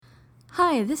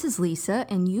Hi, this is Lisa,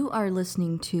 and you are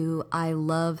listening to I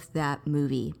Love That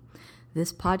Movie.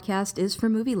 This podcast is for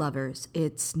movie lovers.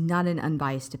 It's not an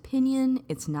unbiased opinion,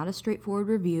 it's not a straightforward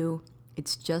review,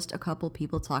 it's just a couple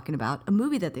people talking about a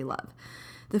movie that they love.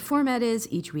 The format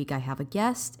is each week I have a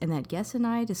guest, and that guest and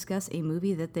I discuss a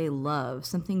movie that they love,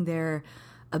 something they're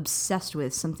obsessed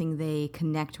with, something they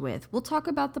connect with. We'll talk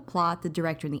about the plot, the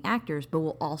director, and the actors, but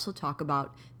we'll also talk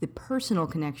about the personal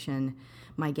connection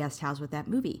my guest has with that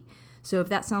movie. So if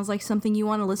that sounds like something you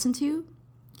want to listen to,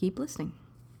 keep listening.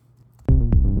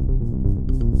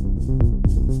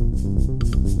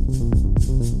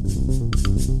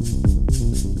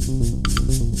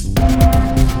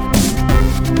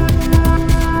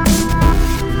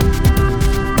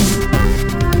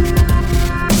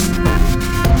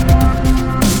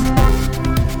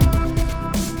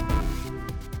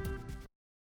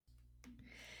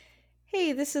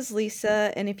 Hey, this is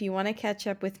Lisa, and if you want to catch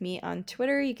up with me on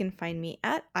Twitter, you can find me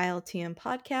at ILTM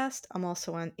Podcast. I'm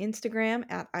also on Instagram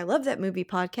at I Love That Movie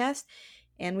Podcast,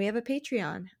 and we have a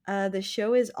Patreon. The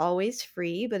show is always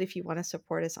free, but if you want to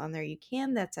support us on there, you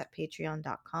can. That's at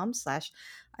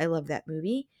patreon.com/I Love That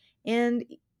Movie. And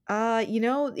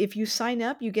if you sign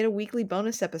up, you get a weekly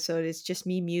bonus episode. It's just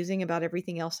me musing about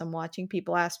everything else I'm watching.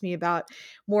 People ask me about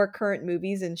more current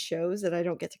movies and shows that I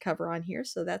don't get to cover on here,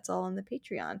 so that's all on the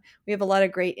Patreon. We have a lot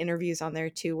of great interviews on there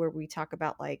too, where we talk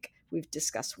about, like, we've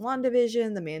discussed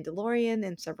WandaVision, The Mandalorian,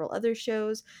 and several other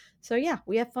shows. So yeah,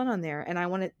 we have fun on there. And I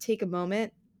want to take a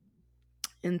moment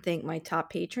and thank my top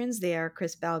patrons. They are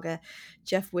Chris Balga,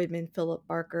 Jeff Widman, Philip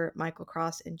Barker, Michael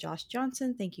Cross, and Josh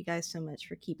Johnson. Thank you guys so much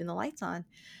for keeping the lights on.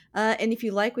 And if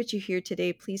you like what you hear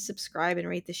today, please subscribe and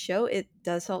rate the show. It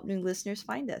does help new listeners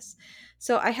find us.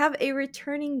 So I have a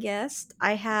returning guest.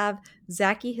 I have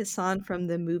Zaki Hassan from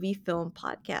the Movie Film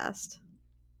Podcast.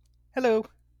 Hello.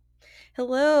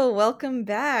 Hello, welcome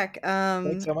back.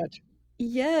 Thanks so much.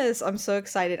 Yes, I'm so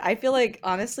excited. I feel like,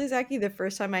 honestly, Zaki, the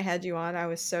first time I had you on, I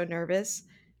was so nervous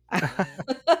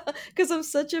because I'm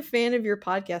such a fan of your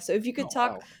podcast. So if you could Oh,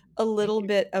 talk wow. a Thank little you.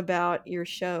 bit about your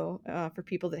show for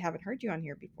people that haven't heard you on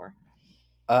here before.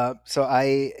 So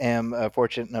I am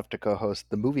fortunate enough to co-host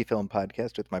the Movie Film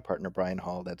Podcast with my partner Brian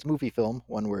Hall. That's Movie Film,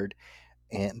 one word.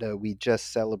 And we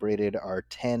just celebrated our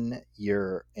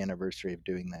 10-year anniversary of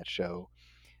doing that show.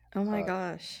 Oh my Uh,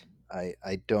 gosh.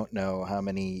 I don't know how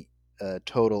many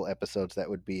total episodes that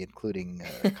would be, including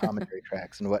commentary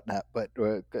tracks and whatnot, but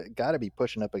got to be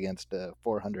pushing up against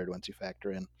 400 once you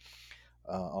factor in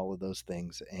all of those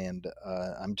things. And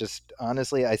I'm just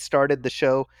honestly, I started the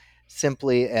show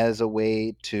simply as a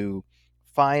way to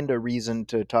find a reason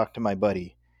to talk to my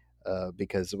buddy.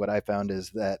 Because what I found is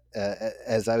that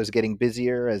as I was getting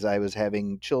busier, as I was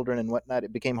having children and whatnot,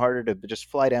 it became harder to just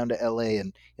fly down to LA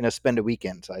and spend a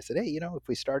weekend. So I said, hey, if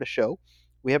we start a show,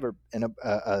 we have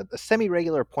a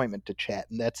semi-regular appointment to chat,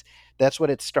 and that's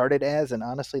what it started as, and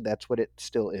honestly, that's what it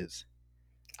still is.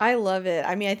 I love it.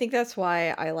 I mean, I think that's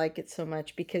why I like it so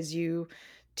much, because you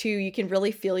can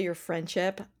really feel your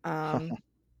friendship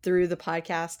through the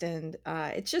podcast, and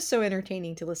it's just so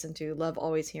entertaining to listen to. Love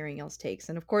always hearing y'all's takes,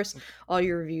 and of course, all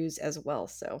your reviews as well.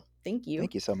 So thank you.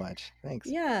 Thank you so much. Thanks.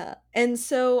 Yeah. And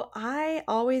so I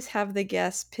always have the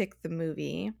guests pick the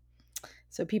movie.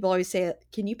 So people always say,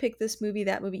 can you pick this movie,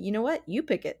 that movie? You know what? You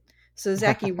pick it. So,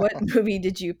 Zaki, what movie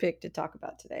did you pick to talk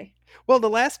about today? Well, the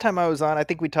last time I was on, I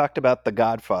think we talked about The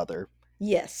Godfather,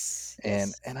 Yes.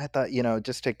 and Yes. I thought,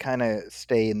 just to kind of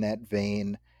stay in that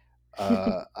vein,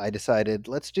 I decided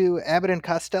let's do Abbott and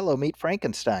Costello Meet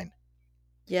Frankenstein.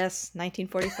 Yes,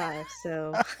 1945.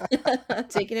 So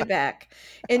taking it back.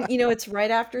 And it's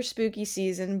right after spooky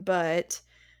season, but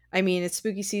I mean, it's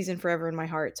spooky season forever in my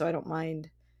heart, so I don't mind,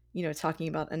 talking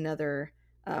about another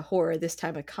horror, this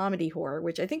time a comedy horror,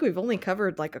 which I think we've only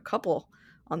covered like a couple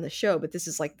on the show, but this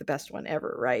is like the best one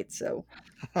ever, right? So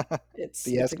If it's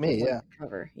you it's a ask good me, one yeah. to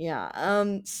cover.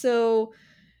 Yeah. So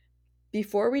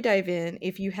before we dive in,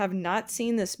 if you have not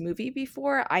seen this movie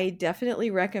before, I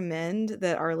definitely recommend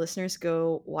that our listeners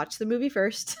go watch the movie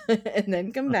first and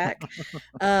then come back,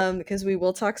 because we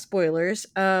will talk spoilers.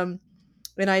 And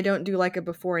I don't do like a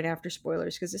before and after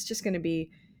spoilers, because it's just going to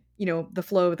be, the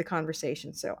flow of the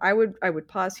conversation. So I would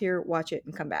pause here, watch it,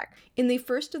 and come back. In the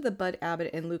first of the Bud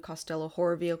Abbott and Lou Costello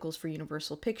horror vehicles for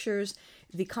Universal Pictures,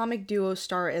 the comic duo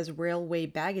star as railway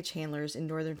baggage handlers in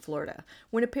northern Florida.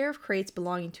 When a pair of crates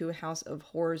belonging to a House of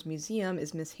Horrors museum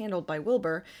is mishandled by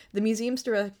Wilbur, the museum's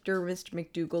director, Mr.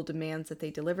 McDougal, demands that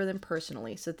they deliver them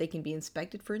personally so that they can be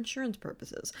inspected for insurance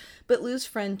purposes. But Lou's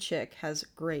friend Chick has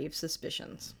grave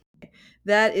suspicions.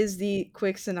 That is the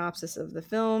quick synopsis of the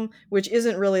film, which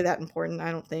isn't really that important,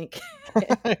 I don't think.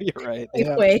 You're right.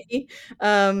 Yeah. Anyway,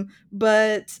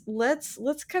 but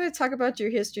let's kind of talk about your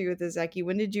history with Izeki.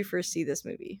 When did you first see this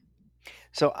movie?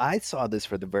 So I saw this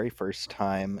for the very first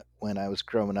time when I was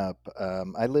growing up.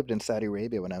 I lived in Saudi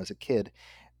Arabia when I was a kid,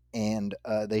 and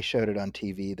they showed it on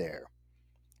TV there.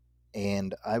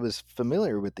 And I was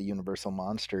familiar with the Universal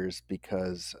monsters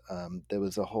because there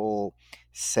was a whole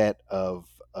set of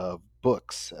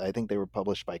books. I think they were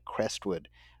published by Crestwood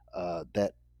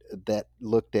that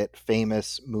looked at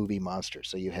famous movie monsters.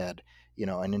 So you had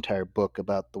an entire book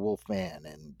about the Wolfman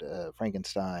and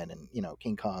Frankenstein and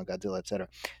King Kong, Godzilla, etc.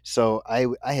 So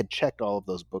I had checked all of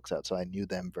those books out, so I knew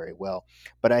them very well.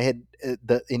 But I had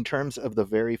the in terms of the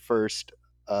very first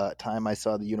time I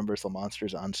saw the Universal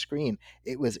monsters on screen,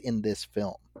 it was in this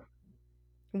film.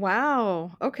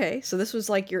 Wow. Okay. So this was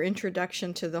like your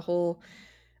introduction to the whole,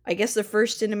 I guess, the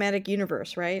first cinematic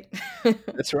universe, right?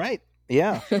 That's right.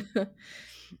 Yeah.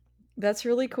 That's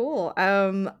really cool.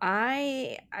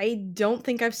 I don't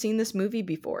think I've seen this movie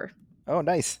before. Oh,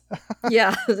 nice.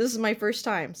 Yeah, this is my first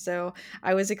time, so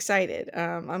I was excited.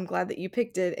 I'm glad that you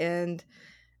picked it, and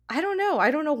I don't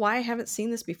know why I haven't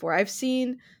seen this before. I've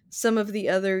seen some of the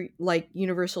other like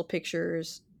Universal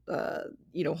Pictures,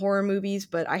 horror movies,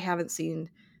 but I haven't seen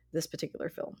this particular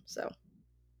film. So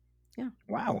yeah,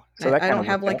 Wow. So I, that I kind don't of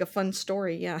have worked like out. a fun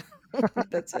story. Yeah,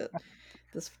 that's it.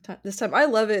 This time, I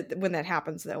love it when that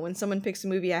happens though. When someone picks a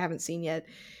movie I haven't seen yet,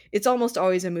 it's almost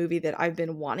always a movie that I've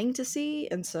been wanting to see,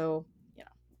 and so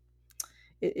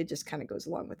it just kind of goes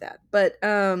along with that. But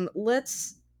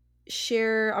let's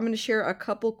share. I'm going to share a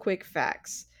couple quick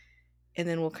facts, and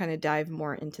then we'll kind of dive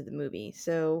more into the movie.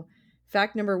 So,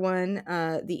 fact number one: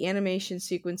 the animation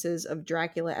sequences of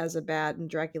Dracula as a bat and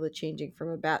Dracula changing from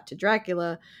a bat to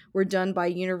Dracula were done by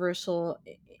Universal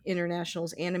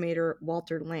International's animator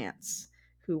Walter Lantz,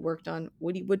 who worked on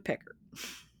Woody Woodpecker.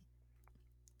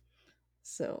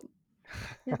 So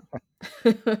yeah.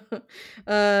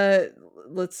 uh,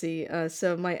 let's see.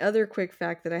 So my other quick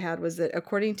fact that I had was that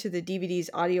according to the DVD's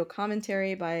audio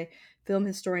commentary by film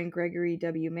historian Gregory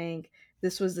W. Mank,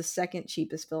 this was the second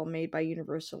cheapest film made by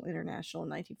Universal International in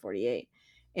 1948,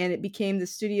 and it became the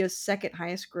studio's second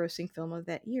highest grossing film of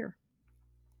that year.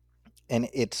 And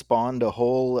it spawned a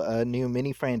whole new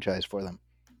mini franchise for them.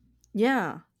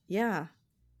 Yeah, yeah.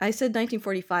 I said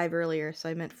 1945 earlier, so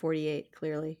I meant 48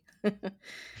 clearly.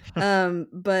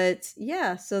 But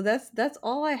yeah, so that's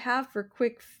all I have for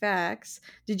quick facts.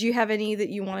 Did you have any that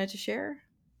you wanted to share?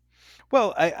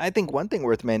 Well, I think one thing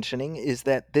worth mentioning is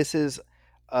that this is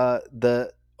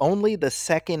the only the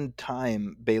second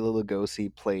time Bela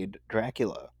Lugosi played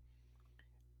Dracula,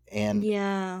 and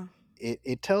Yeah.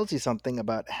 it tells you something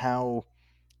about how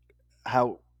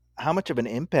how much of an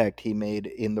impact he made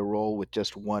in the role with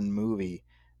just one movie,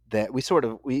 that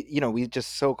we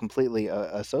just so completely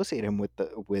associate him with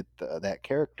that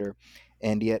character.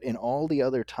 And yet in all the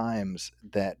other times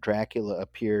that Dracula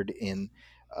appeared in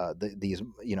these,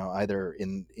 either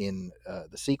in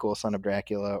the sequel Son of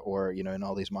Dracula, or in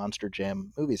all these Monster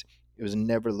Jam movies, it was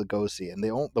never Lugosi. And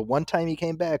the one time he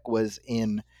came back was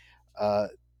in uh,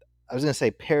 I was going to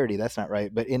say parody, that's not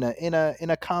right, but in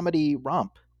a comedy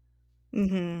romp.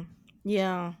 Mhm.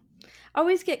 Yeah. I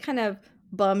always get kind of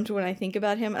bummed when I think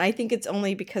about him, and I think it's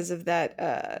only because of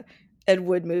that Ed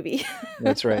Wood movie.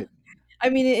 That's right. I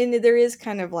mean, and there is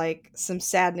kind of like some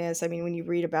sadness. I mean, when you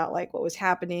read about like what was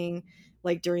happening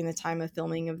like during the time of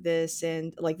filming of this,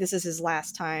 and like this is his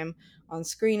last time on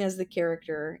screen as the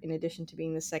character in addition to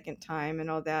being the second time and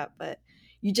all that, but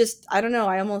I don't know,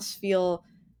 I almost feel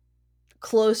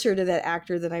closer to that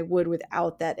actor than I would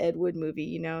without that Ed Wood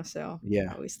movie, so I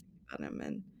Yeah. always think about him.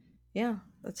 And yeah,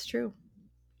 that's true.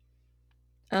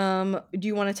 Do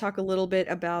you want to talk a little bit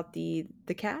about the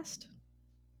cast?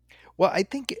 Well, I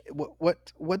think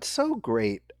what's so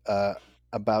great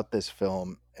about this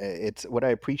film, it's what I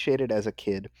appreciated as a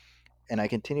kid, and I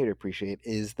continue to appreciate,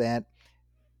 is that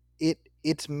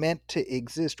it's meant to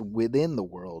exist within the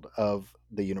world of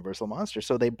the Universal monster.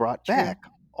 So they brought True. back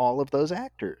all of those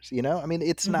actors. I mean,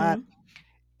 Mhm.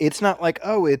 it's not like,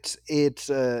 oh, it's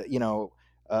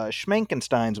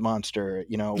Schmenkenstein's monster.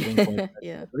 Wink, wink.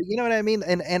 Yeah. You know what I mean?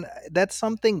 And that's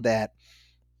something that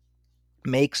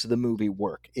makes the movie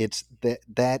work. It's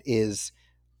that is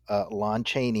Lon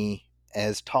Chaney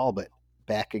as Talbot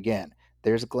back again.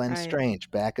 There's Glenn Right. Strange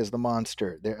back as the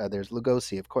monster. There's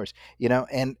Lugosi, of course.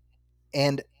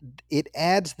 And it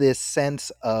adds this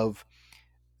sense of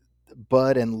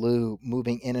Bud and Lou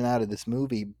moving in and out of this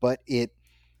movie. But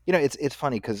it's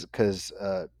funny because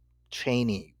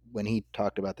Chaney when he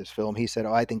talked about this film, he said,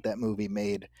 "Oh, I think that movie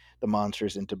made the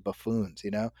monsters into buffoons,"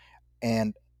 you know,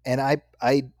 and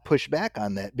I push back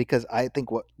on that because I think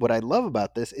what I love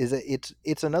about this is that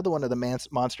it's another one of the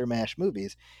Monster Mash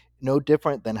movies, no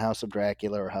different than House of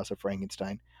Dracula or House of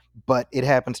Frankenstein, but it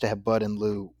happens to have Bud and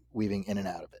Lou weaving in and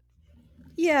out of it.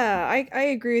 Yeah, I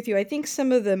agree with you. I think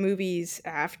some of the movies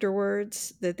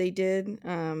afterwards that they did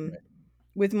Right.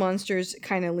 with monsters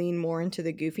kind of lean more into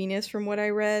the goofiness from what I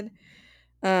read.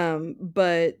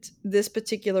 But this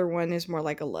particular one is more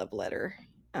like a love letter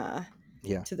uh,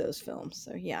 Yeah. to those films.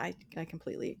 So yeah, I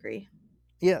completely agree.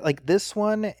 Yeah, like this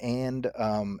one and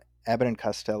Abbott and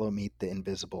Costello Meet the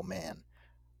Invisible Man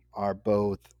are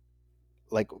both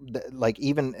like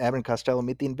even Abbott and Costello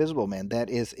Meet the Invisible Man. That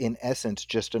is in essence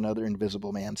just another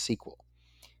Invisible Man sequel,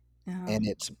 Uh, and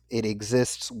it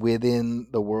exists within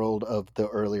the world of the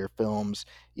earlier films.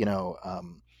 You know,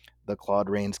 the Claude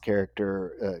Rains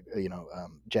character,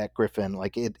 Jack Griffin,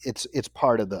 like it's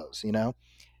part of those. You know,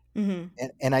 hmm.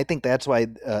 and I think that's why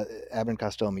Abbott and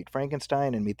Costello Meet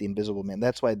Frankenstein and Meet the Invisible Man.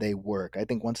 That's why they work. I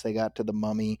think once they got to the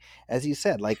Mummy, as you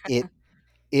said, like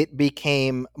it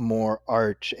became more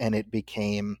arch and it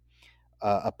became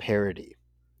a parody.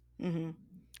 Hmm.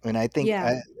 And I think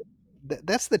Yeah.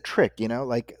 that's the trick, you know,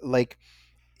 like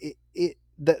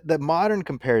the modern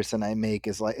comparison I make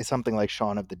is something like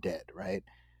Shaun of the Dead, right?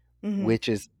 Hmm. Which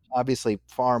is obviously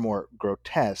far more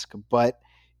grotesque, but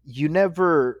you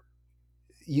never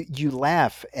you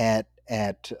laugh at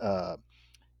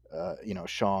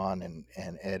Sean and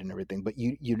Ed and everything, but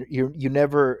you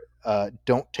never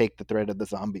don't take the threat of the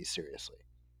zombies seriously.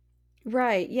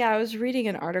 Right. Yeah, I was reading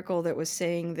an article that was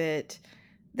saying that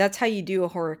that's how you do a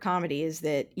horror comedy is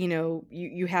that,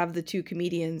 you have the two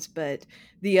comedians, but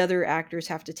the other actors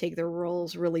have to take their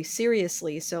roles really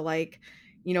seriously. So like,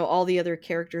 all the other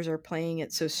characters are playing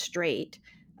it so straight,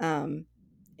 um,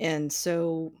 and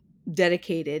so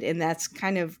dedicated, and that's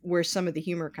kind of where some of the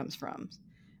humor comes from.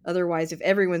 Otherwise, if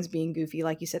everyone's being goofy,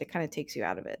 like you said, it kind of takes you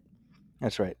out of it.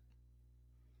 That's right.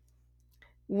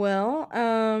 Well,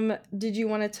 did you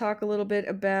want to talk a little bit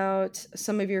about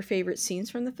some of your favorite scenes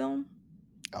from the film?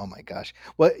 Oh my gosh.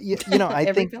 Well, I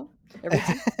Every think film? Every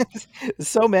scene?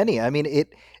 so many. I mean,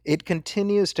 it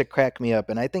continues to crack me up,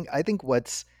 and I think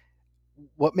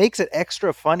what makes it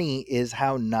extra funny is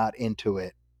how not into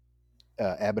it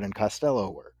Abbott and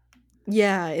Costello were.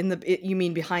 Yeah, you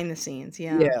mean behind the scenes,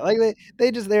 yeah. Yeah, like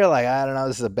they're like, I don't know,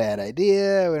 this is a bad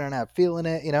idea. We're not feeling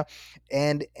it, you know,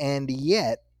 and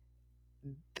yet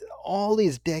all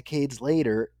these decades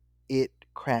later, it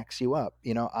cracks you up.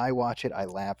 You know, I watch it, I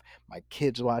laugh. My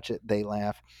kids watch it, they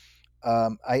laugh.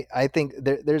 I think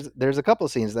there's a couple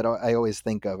of scenes that I always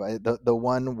think of. The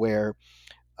one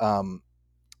um,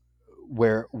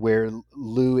 where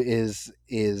Lou is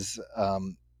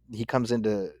he comes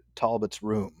into Talbot's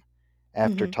room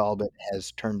after Mhm. Talbot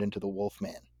has turned into the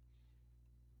Wolfman,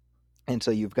 and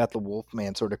so you've got the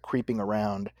Wolfman sort of creeping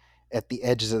around at the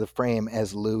edges of the frame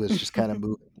as Lou is just kind of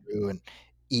moving through and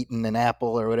eating an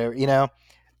apple or whatever, you know.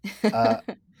 Uh,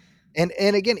 and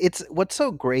again, it's what's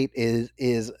so great is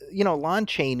Lon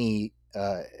Chaney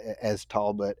as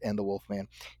Talbot and the Wolfman.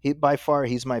 He by far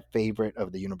he's my favorite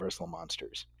of the Universal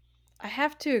monsters. I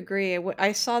have to agree.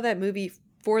 I saw that movie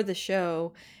for the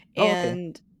show, Oh, okay.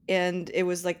 and it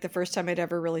was like the first time I'd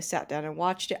ever really sat down and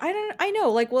watched it. I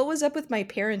know, like what was up with my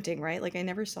parenting, right? Like I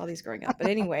never saw these growing up. But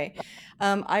anyway,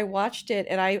 I watched it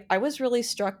and I was really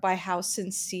struck by how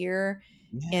sincere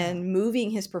Yeah, and moving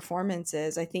his performance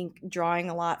is. I think drawing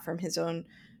a lot from his own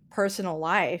personal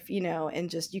life, and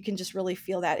just you can just really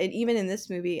feel that. And even in this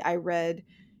movie, I read,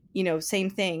 same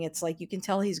thing. It's like you can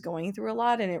tell he's going through a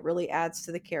lot and it really adds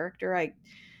to the character. I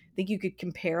think you could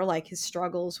compare like his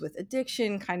struggles with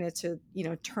addiction kind of to,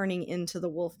 turning into the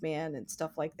Wolfman and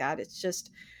stuff like that. It's just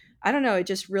I don't know, it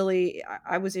just really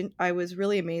I was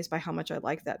really amazed by how much I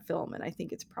liked that film, and I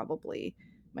think it's probably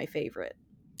my favorite.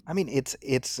 I mean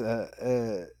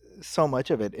so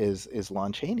much of it is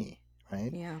Lon Chaney,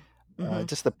 right? Yeah. Mhm.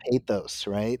 Just the pathos,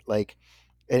 right? Like,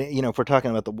 and, if we're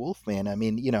talking about the Wolfman, I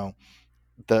mean,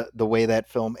 the way that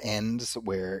film ends,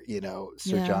 where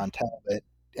Sir Yeah. John Talbot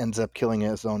ends up killing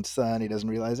his own son, he doesn't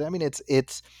realize it. I mean, it's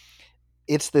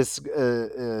this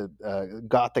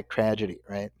gothic tragedy,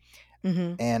 right?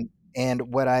 Mhm.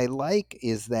 And what I like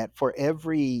is that for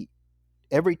every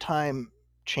time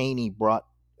Cheney brought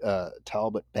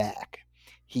Talbot back,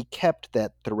 he kept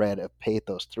that thread of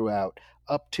pathos throughout,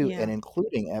 up to and Yeah.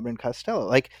 including Abbott and Costello.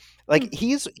 Like Mm.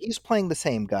 he's playing the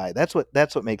same guy. That's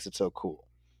what makes it so cool.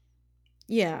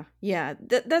 Yeah. Yeah.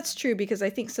 That's true because I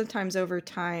think sometimes over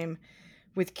time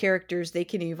with characters, they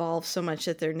can evolve so much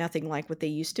that they're nothing like what they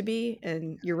used to be.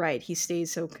 And you're right, he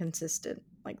stays so consistent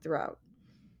like throughout.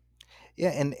 Yeah,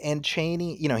 and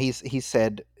Cheney, he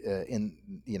said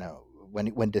in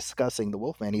when discussing the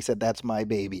Wolfman, he said that's my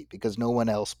baby because no one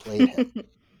else played him.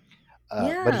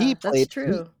 But Yeah, that's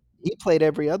true. he played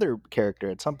every other character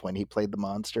at some point. He played the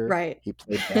monster. Right. He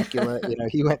played Dracula.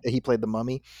 He played the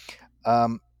mummy.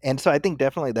 And so I think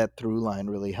definitely that through line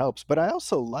really helps. But I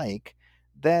also like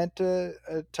that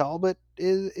Talbot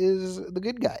is the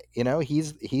good guy.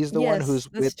 He's the one Yes, who's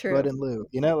that's with Bud true. and Lou.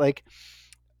 Like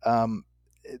um,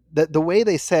 the way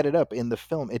they set it up in the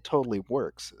film, it totally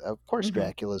works. Of course, Hmm.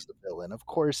 Dracula's the villain. Of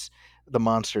course, the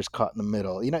monster's caught in the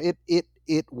middle.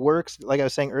 It works. Like I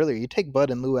was saying earlier, you take Bud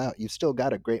and Lou out, you've still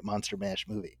got a great Monster Mash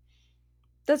movie.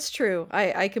 That's true.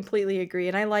 I completely agree.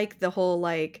 And I like the whole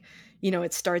like,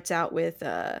 it starts out with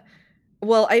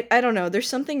well, I don't know. There's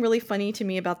something really funny to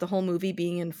me about the whole movie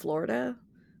being in Florida.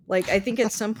 Like, I think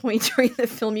at some point during the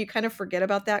film, you kind of forget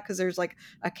about that because there's like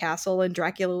a castle and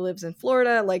Dracula lives in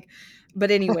Florida. Like,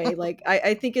 but anyway, like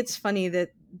I think it's funny that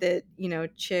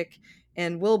Chick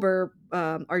and Wilbur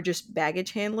are just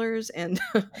baggage handlers, and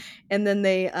and then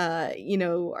they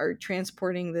are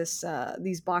transporting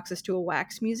these boxes to a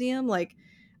wax museum. Like,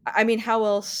 I mean, how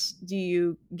else do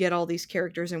you get all these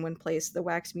characters in one place? The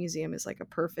wax museum is like a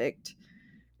perfect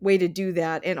way to do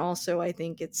that. And also I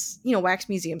think it's, wax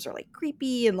museums are like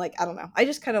creepy and like, I don't know, I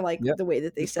just kind of like Yep, the way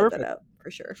that they it's set that perfect. up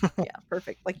for sure. Yeah,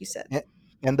 perfect, like you said. A-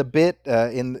 And the bit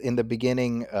in the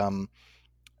beginning,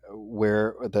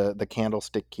 where the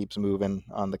candlestick keeps moving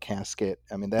on the casket.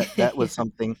 I mean, that was Yeah.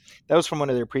 something that was from one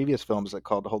of their previous films that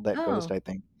called Hold That Ghost, Oh. I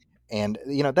think. And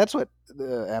that's what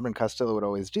Abbott and Costello would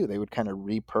always do. They would kind of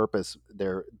repurpose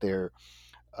their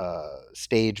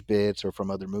stage bits or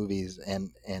from other movies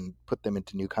and put them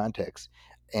into new contexts.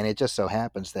 And it just so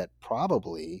happens that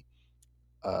probably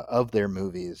of their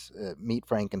movies, Meet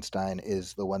Frankenstein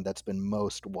is the one that's been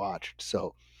most watched.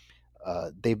 So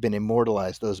they've been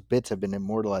immortalized. Those bits have been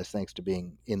immortalized thanks to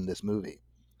being in this movie.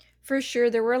 For sure,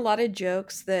 there were a lot of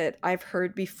jokes that I've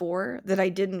heard before that I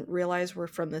didn't realize were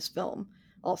from this film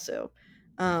also.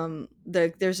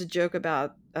 There's a joke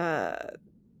about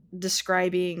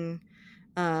describing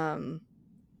um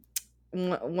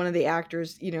one of the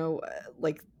actors,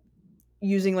 like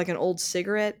using like an old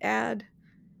cigarette ad,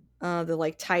 the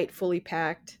like tight, fully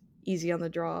packed, easy on the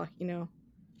draw.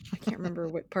 I can't remember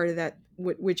what part of that,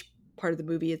 which part of the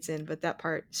movie it's in, but that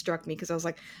part struck me because I was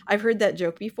like, I've heard that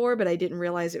joke before, but I didn't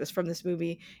realize it was from this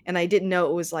movie, and I didn't know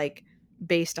it was like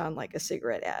based on like a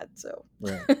cigarette ad. So,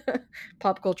 Right.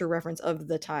 pop culture reference of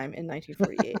the time in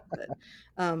 1948. But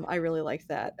I really liked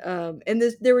that. And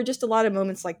there were just a lot of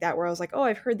moments like that where I was like, oh,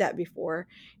 I've heard that before,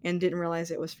 and didn't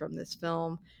realize it was from this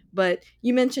film. But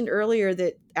you mentioned earlier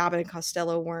that Abbott and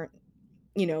Costello weren't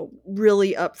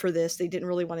really up for this. They didn't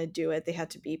really want to do it. They had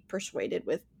to be persuaded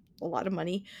with a lot of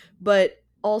money. But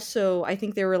also, I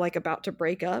think they were like about to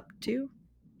break up too.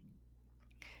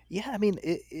 Yeah, I mean,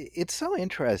 it's so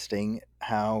interesting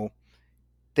how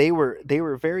they were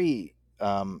very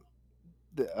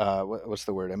what's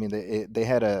the word? I mean, they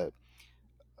had uh,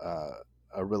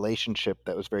 a relationship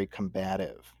that was very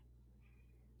combative.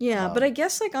 Yeah, but I Um,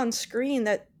 guess like on screen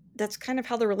that's kind of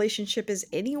how the relationship is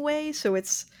anyway, so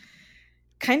it's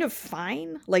kind of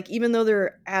fine. Like even though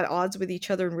they're at odds with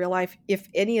each other in real life, if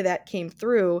any of that came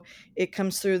through, it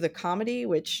comes through the comedy,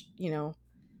 which,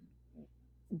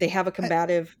 they have a I,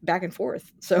 combative back and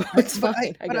forth. So it's but I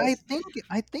fine, I but I guess. think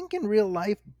I think in real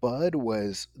life, Bud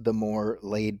was the more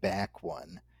laid back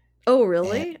one, Oh,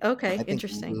 and really? Okay, I think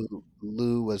interesting.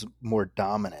 Lou was more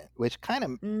dominant, which kind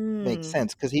of makes Mm,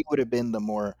 sense because he would have been the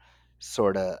more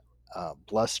sort of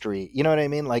blustery. You know what I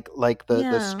mean? Like the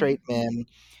yeah, straight man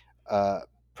uh,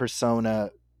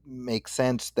 persona makes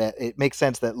sense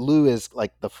that Lou is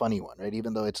like the funny one, right?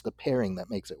 Even though it's the pairing that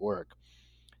makes it work.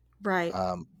 right.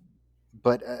 Um,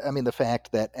 but I mean, the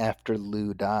fact that after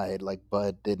Lou died, like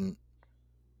Bud didn't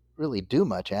really do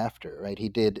much after, right?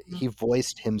 He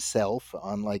voiced himself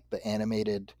on like the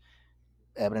animated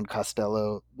Abbott and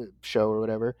Costello show or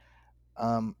whatever.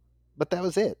 Um, but that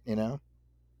was it.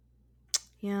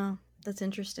 Yeah, that's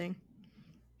interesting.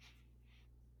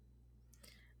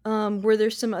 Were there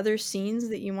some other scenes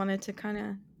that you wanted to kind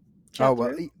of Oh chat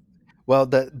well, through? well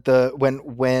the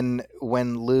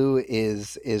when Lou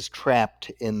is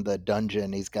trapped in the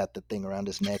dungeon, he's got the thing around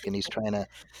his neck, and he's trying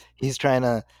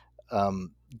to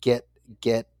um, get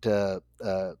the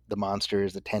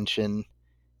monster's attention,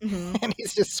 Hmm. and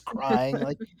he's just crying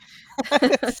like.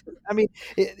 I mean,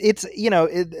 it's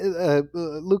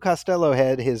Lou Costello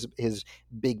had his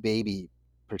big baby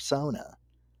persona,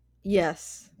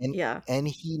 Yes. and Yeah. and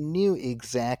he knew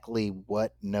exactly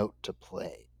what note to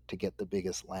play to get the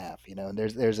biggest laugh, you know. And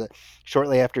there's a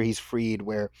shortly after he's freed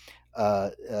where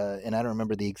and I don't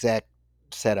remember the exact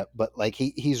setup, but like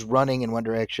he's running in one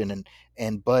direction,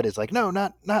 and Bud is like, no,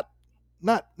 not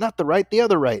the right, the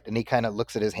other right, and he kind of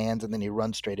looks at his hands and then he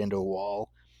runs straight into a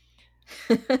wall.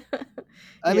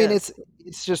 I mean, Yes.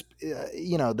 it's just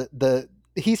you know, the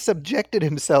he subjected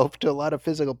himself to a lot of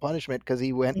physical punishment because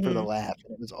he went for the Mhm. laugh,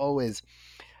 and it was always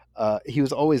he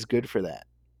was always good for that.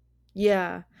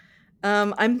 Yeah.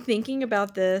 I'm thinking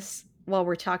about this while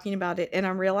we're talking about it, and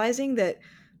I'm realizing that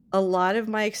a lot of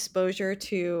my exposure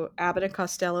to Abbott and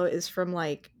Costello is from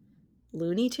like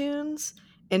Looney Tunes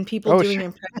and people Oh, doing sure.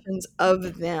 impressions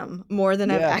of them more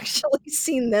than I've Yeah, actually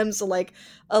seen them. So, like,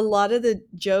 a lot of the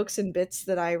jokes and bits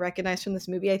that I recognize from this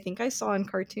movie, I think I saw in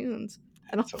cartoons.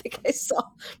 I don't so think I funny. saw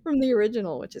from the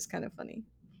original, which is kind of funny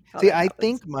how See, that I happens.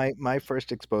 think my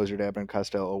first exposure to Abbott and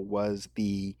Costello was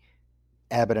the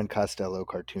Abbott and Costello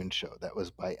cartoon show that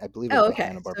was by, I believe it was Oh, by okay.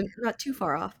 Hanna So Barbera. not too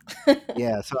far off.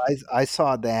 Yeah, so I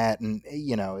saw that, and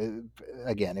you know,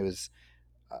 again, it was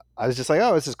I was just like,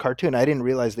 oh, this is cartoon. I didn't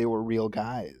realize they were real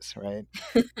guys, right?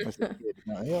 As a kid,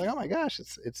 you know, you're like, oh my gosh,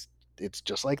 it's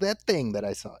just like that thing that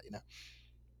I saw, you know.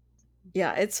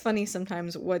 Yeah, it's funny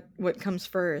sometimes what comes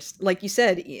first. Like you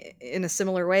said, in a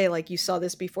similar way, like you saw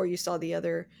this before you saw the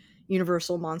other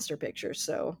Universal monster pictures,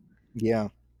 so Yeah,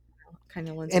 kind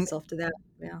of lends and itself to that.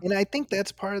 Yeah. and I think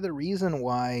that's part of the reason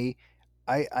why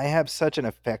I have such an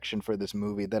affection for this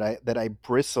movie that I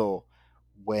bristle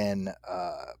when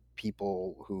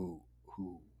people who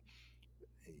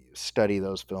study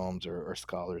those films or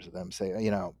scholars of them say,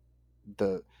 you know,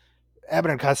 the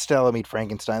Abbott and Costello meet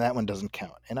Frankenstein, that one doesn't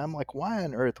count. And I'm like, why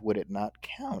on earth would it not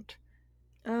count?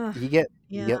 Uh, You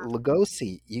yeah, get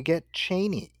Lugosi, you get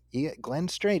Cheney, you get Glenn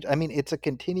Strange. I mean, it's a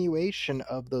continuation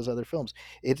of those other films.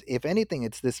 It's, if anything,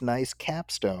 it's this nice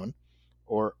capstone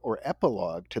or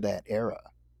epilogue to that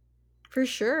era. for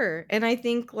sure. And I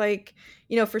think like,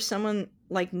 you know, for someone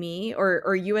like me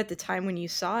or you at the time when you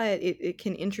saw it, it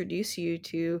can introduce you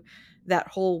to that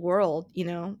whole world, you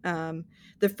know.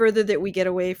 The further that we get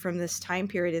away from this time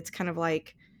period, it's kind of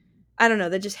like I don't know,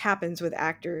 that just happens with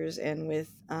actors and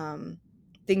with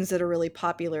things that are really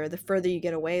popular. The further you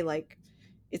get away, like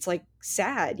it's like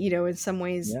sad, you know, in some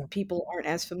ways Yeah, people aren't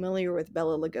as familiar with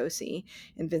Bela Lugosi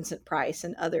and Vincent Price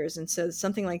and others. And so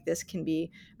something like this can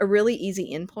be a really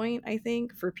easy endpoint, I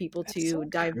think, for people that's so to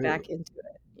dive true. back into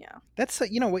it. Yeah. That's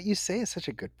you know what you say is such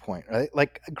a good point, right?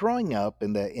 Like growing up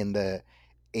in the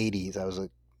 80s, I was a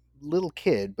little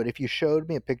kid, but if you showed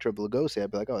me a picture of Lugosi,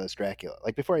 I'd be like, "Oh, that's Dracula."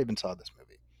 Like before I even saw this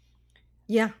movie.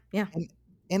 Yeah. Yeah.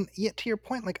 And yet to your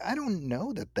point, like I don't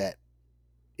know that that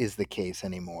is the case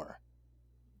anymore.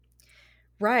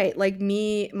 Right. Like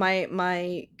me,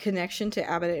 my connection to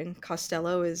Abbott and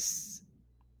Costello is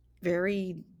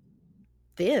very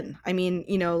thin. I mean,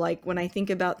 you know, like when I think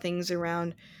about things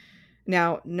around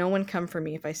now, no one come for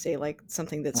me if I say like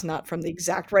something that's not from the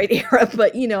exact right era,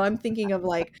 but you know, I'm thinking of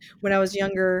like when I was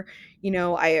younger, you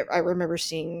know, I remember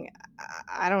seeing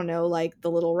I don't know, like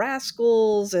The Little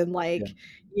Rascals and Yeah. like,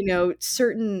 you know,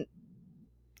 certain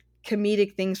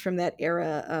comedic things from that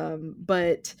era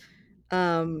but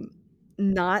um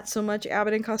not so much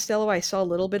Abbott and Costello. I saw a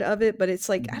little bit of it, but it's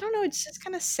like I Mhm. don't know, it's just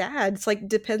kind of sad. It's like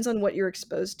depends on what you're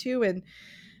exposed to and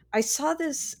I saw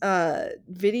this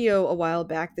video a while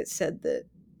back that said that,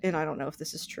 and I don't know if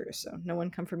this is true, so no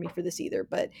one come for me for this either,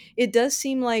 but it does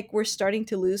seem like we're starting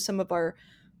to lose some of our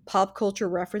pop culture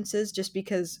references just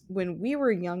because when we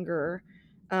were younger,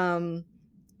 um,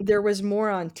 there was more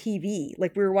on TV.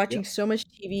 Like we were watching Yep. so much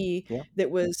TV Yep. that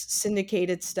was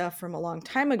syndicated stuff from a long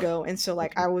time ago. And so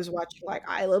like That's right. I was watching like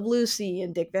I Love Lucy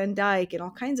and Dick Van Dyke and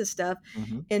all kinds of stuff.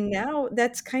 Hmm. And now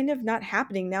that's kind of not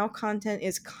happening. Now content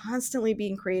is constantly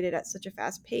being created at such a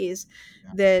fast pace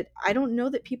Yeah. that I don't know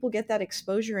that people get that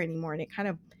exposure anymore. And it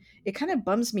kind of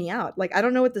bums me out. Like I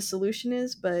don't know what the solution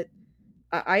is, but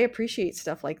I appreciate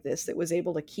stuff like this that was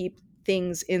able to keep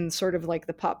things in sort of like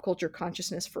the pop culture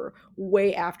consciousness for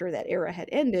way after that era had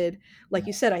ended. Like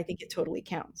you Yeah. said, I think it totally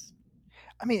counts.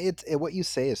 I mean, what you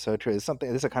say is so true. It's something.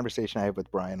 This is a conversation I have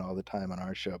with Brian all the time on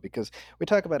our show because we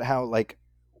talk about how, like,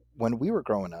 when we were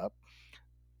growing up,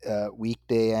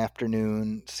 weekday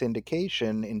afternoon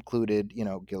syndication included, you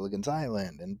know, Gilligan's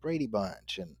Island and Brady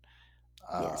Bunch and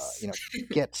you Yes. know,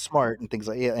 Get Smart and things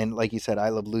like, yeah, and like you said, I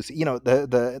Love Lucy. You know,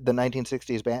 the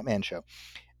 1960s Batman show,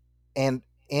 and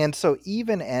so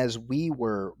even as we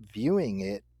were viewing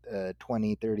it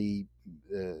 20, 30,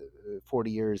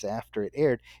 40 years after it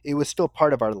aired, it was still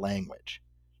part of our language.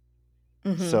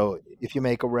 Hmm. So if you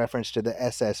make a reference to the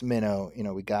SS Minnow,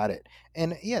 we got it.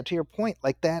 And yeah, to your point,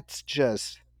 like that's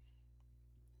just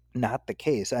not the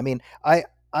case. I mean,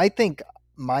 I think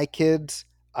my kids,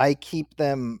 I keep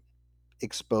them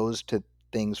exposed to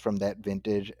things from that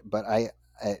vintage, but I,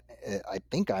 I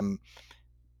think I'm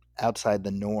outside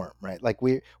the norm, right? Like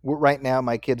we're right now,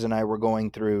 my kids and I were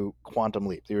going through Quantum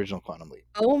Leap, the original Quantum Leap,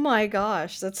 Oh my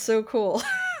gosh, that's so cool.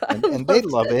 I and they love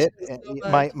love that it. show And so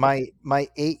much. my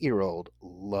 8 year old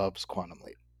loves Quantum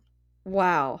Leap,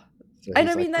 Wow. so And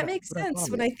I he's like, mean, that makes put on sense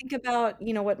Quantum when Leap. I think about,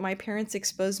 what my parents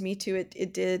exposed me to,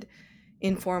 it did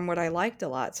inform what I liked a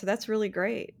lot. So that's really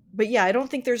great. But yeah, I don't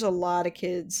think there's a lot of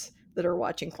kids that are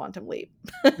watching Quantum Leap.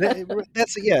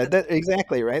 That's yeah, that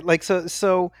exactly right. Like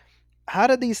so, how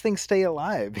do these things stay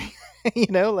alive?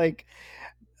 Like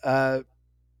uh,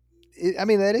 I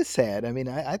mean, that is sad. I mean,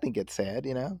 I think it's sad.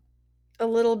 A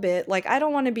little bit. Like, I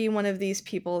don't wanna be one of these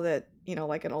people that,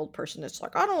 like an old person that's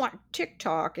like, "I don't like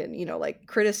TikTok," and, like,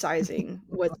 criticizing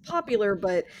what's popular,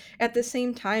 but at the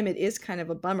same time, it is kind of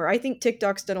a bummer. I think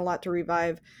TikTok's done a lot to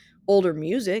revive older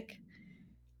music.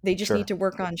 They just need Sure. to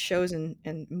work on shows and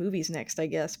movies next, I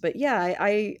guess. But yeah,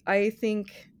 I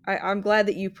think I'm glad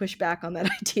that you push back on that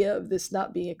idea of this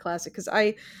not being a classic because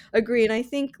I agree. And I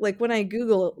think like when I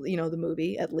Google, the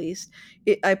movie at least,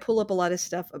 I pull up a lot of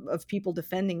stuff of people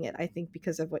defending it. I think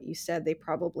because of what you said, they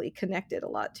probably connected a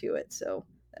lot to it. So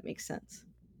that makes sense.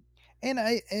 And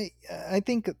I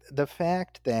think the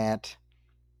fact that,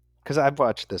 because I've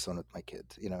watched this one with my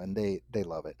kids, and they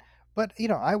love it. But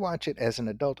I watch it as an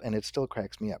adult, and it still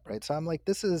cracks me up, right? So I'm like,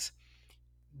 this is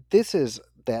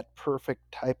that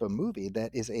perfect type of movie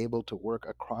that is able to work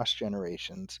across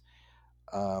generations.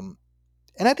 Um,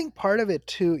 and I think part of it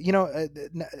too,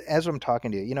 as I'm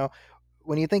talking to you,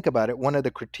 when you think about it, one of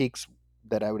the critiques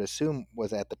that I would assume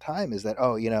was at the time is that,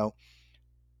 oh,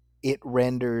 it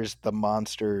renders the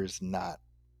monsters not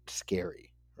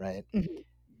scary, right? Mhm.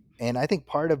 And I think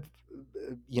part of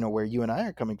where you and I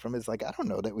are coming from is like, I don't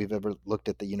know that we've ever looked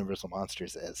at the Universal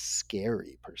monsters as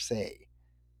scary per se.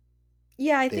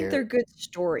 Yeah, I think they're They're good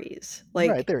stories.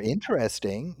 right, Like, they're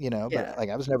interesting, but yeah. like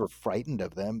I was never frightened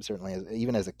of them, certainly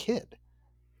even as a kid.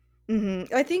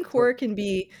 I think So horror can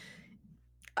be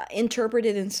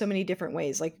interpreted in so many different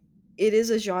ways. Like, it is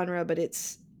a genre, but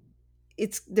it's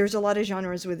there's a lot of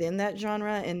genres within that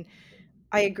genre, and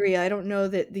I agree. I don't know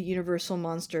that the universal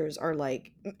monsters are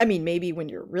like, I mean, maybe when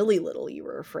you're really little you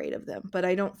were afraid of them, but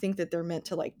I don't think that they're meant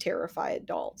to like terrify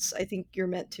adults. I think you're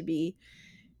meant to be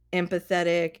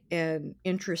empathetic and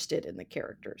interested in the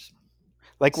characters.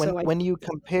 like when So I when think you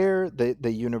that compare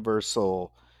the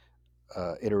Universal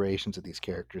iterations of these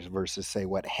characters versus say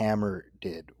what Hammer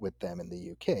did with them in the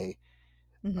UK,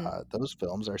 Mhm. those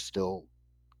films are still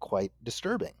quite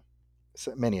disturbing.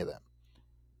 So many of them.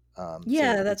 So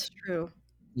Yeah, that's true.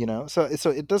 so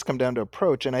it does come down to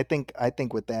approach, and I think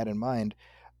with that in mind,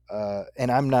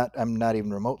 and I'm not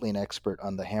even remotely an expert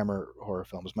on the Hammer horror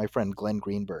films. My friend Glenn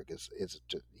Greenberg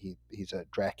he's a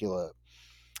Dracula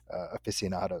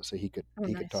aficionado, so he could Oh,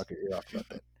 he could nice. talk your ear off about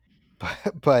that.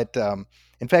 But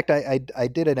in fact, I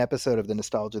did an episode of the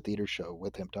Nostalgia Theater show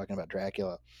with him talking about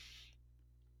Dracula.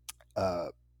 Uh,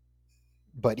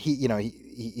 but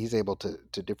he's able to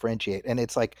differentiate, and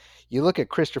it's like you look at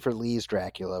Christopher Lee's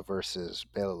Dracula versus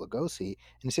Bela Lugosi,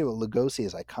 and you say, well, Lugosi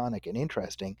is iconic and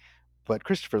interesting, but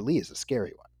Christopher Lee is a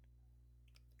scary one.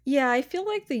 Yeah, I feel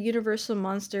like the universal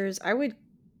monsters, I would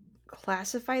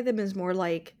classify them as more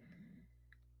like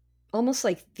almost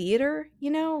like theater,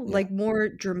 Yeah, like more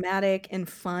dramatic and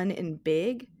fun and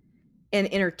big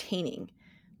and entertaining.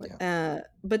 yeah,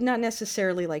 But not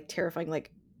necessarily like terrifying.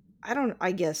 Like,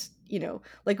 I guess,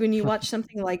 like when you watch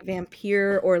something like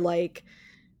Vampire or like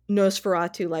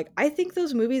Nosferatu, like I think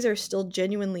those movies are still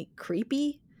genuinely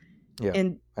creepy yeah.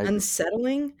 and I agree.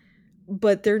 unsettling,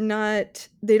 but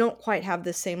they don't quite have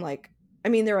the same like I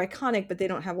mean, they're iconic, but they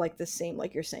don't have like the same,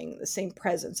 like you're saying, the same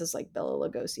presence as like Bela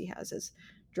Lugosi has as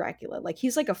Dracula. Like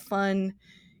he's like a fun,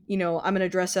 I'm gonna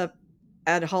dress up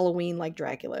at Halloween like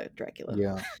Dracula.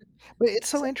 Yeah, but it's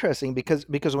so So, interesting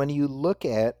because when you look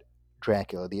at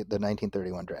Dracula, the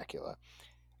 1931 Dracula,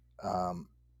 um,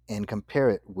 and compare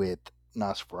it with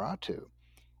Nosferatu,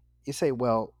 you say,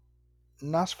 well,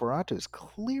 Nosferatu is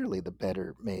clearly the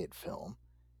better made film.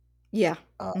 yeah.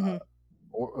 Uh, Hmm.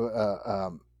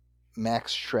 or,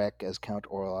 Max Schreck as Count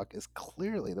Orlok is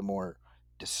clearly the more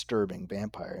disturbing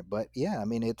vampire. But yeah, I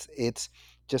mean, it's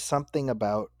just something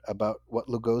about what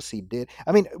Lugosi did.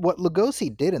 I mean, what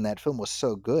Lugosi did in that film was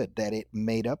so good that it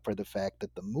made up for the fact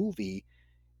that the movie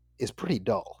is pretty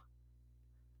dull.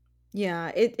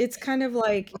 Yeah, it's kind of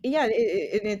like, yeah, and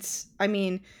it's, I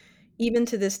mean, even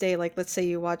to this day, like let's say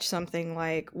you watch something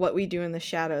like What We Do in the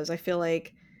Shadows, I feel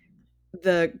like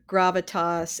the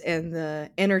gravitas and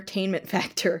the entertainment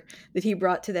factor that he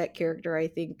brought to that character, I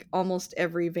think almost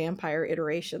every vampire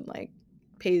iteration like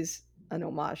pays an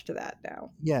homage to that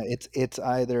now. Yeah, it's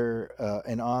either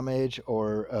an homage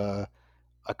or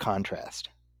a contrast.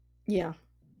 Yeah.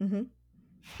 Hmm.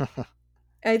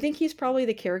 I think he's probably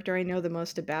the character I know the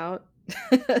most about.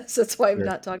 So that's why I'm Sure.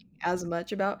 not talking as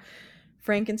much about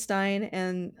Frankenstein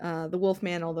and the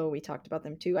Wolfman, although we talked about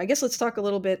them too. I guess let's talk a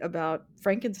little bit about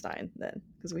Frankenstein then,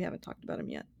 because we haven't talked about him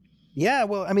yet. Yeah,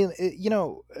 well, I mean,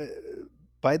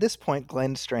 by this point,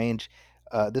 Glenn Strange,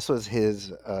 this was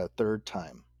his third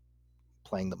time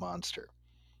playing the monster,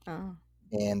 Oh,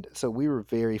 and so we were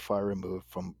very far removed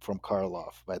from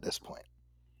Karloff by this point.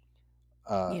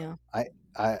 Uh, yeah.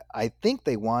 I I think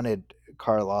they wanted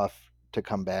Karloff to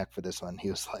come back for this one. He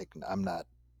was like, I'm not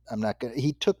gonna.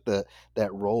 He took the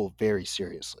that role very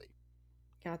seriously.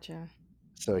 Gotcha.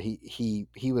 So he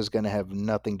was going to have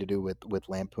nothing to do with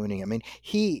lampooning. I mean,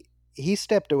 he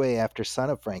stepped away after Son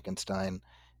of Frankenstein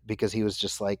because he was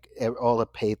just like all the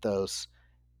pathos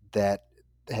that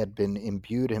had been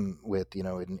imbued him with,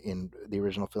 in the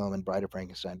original film and Bride of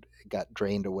Frankenstein got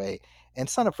drained away. And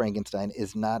Son of Frankenstein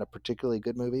is not a particularly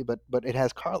good movie, but it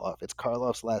has Karloff. It's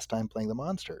Karloff's last time playing the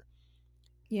monster.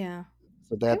 Yeah.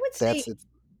 So I would that's say its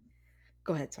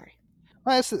go ahead, sorry.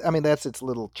 I mean that's its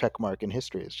little check mark in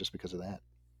history. It's just because of that.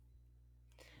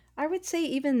 I would say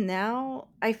even now,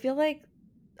 I feel like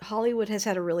Hollywood has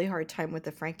had a really hard time with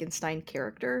the Frankenstein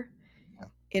character Yeah.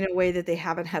 in a way that they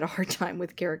haven't had a hard time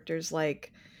with characters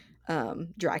like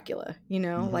Dracula, you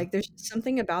know? Hmm. Like there's just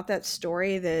something about that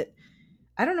story that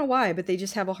I don't know why, but they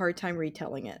just have a hard time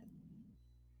retelling it.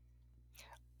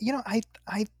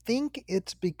 I think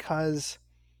it's because,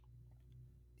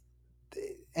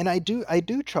 and I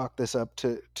do chalk this up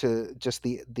to just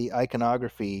the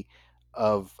iconography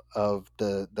of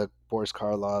the Boris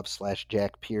Karloff slash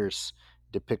Jack Pierce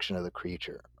depiction of the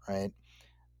creature, right?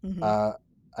 Mhm. Uh,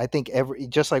 I think every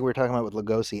just like we were talking about with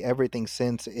Lugosi, everything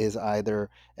since is either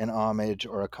an homage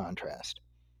or a contrast,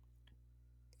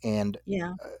 and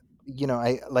Yeah.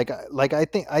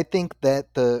 I think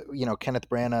that the Kenneth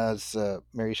Branagh's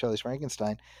Mary Shelley's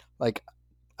Frankenstein, like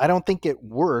I don't think it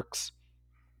works,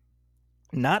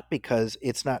 not because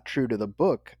it's not true to the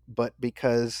book, but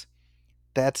because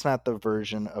that's not the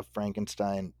version of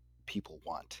Frankenstein people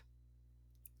want.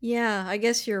 Yeah, I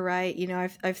guess you're right. You know,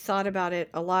 I've thought about it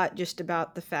a lot just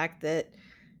about the fact that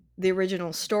the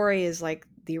original story is like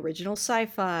the original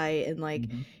sci-fi and like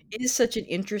Hmm. it is such an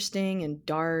interesting and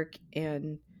dark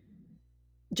and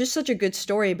just such a good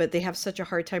story, but they have such a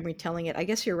hard time retelling it. I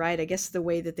guess you're right. I guess the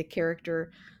way that the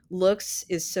character looks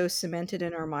is so cemented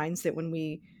in our minds that when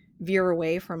we veer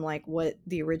away from like what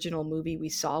the original movie we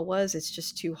saw was, it's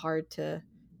just too hard to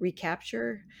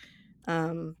recapture.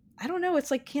 I don't know. It's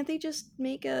like, can't they just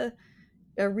make a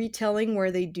retelling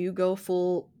where they do go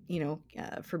full,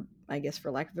 for I guess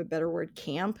for lack of a better word,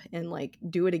 camp and like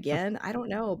do it again? I don't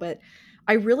know, but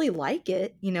I really like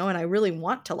it, and I really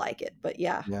want to like it. But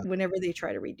yeah, Yeah, whenever they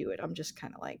try to redo it, I'm just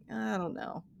kind of like, I don't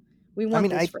know. We I want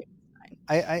mean, this I Frankenstein.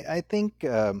 I think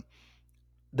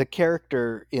the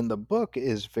character in the book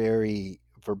is very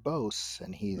verbose,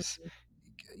 and he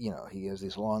has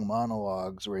these long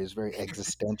monologues where he's very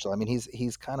existential. I mean, he's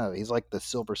like the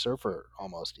Silver Surfer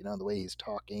almost, the way he's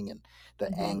talking and the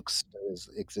Hmm. angst of his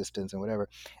existence and whatever.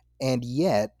 And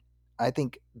yet, I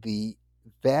think the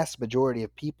vast majority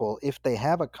of people, if they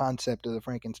have a concept of the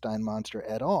Frankenstein monster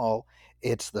at all,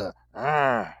 it's the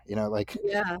like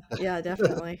Yeah, yeah,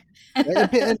 definitely.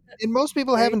 and most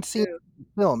people Very haven't seen true.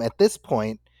 the film. At this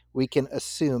point, we can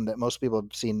assume that most people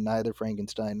have seen neither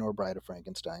Frankenstein nor Bride of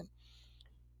Frankenstein,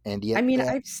 and I yet mean, that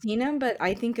I've seen him, but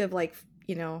I think of like,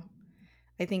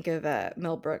 I think of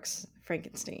Mel Brooks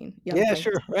Frankenstein, Young yeah,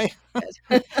 sure, Frankenstein.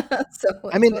 right. So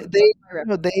I that's mean, what they that's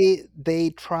my they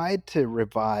tried to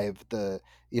revive the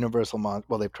Universal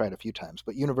well, they've tried a few times,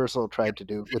 but Universal tried to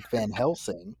do with Van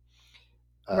Helsing,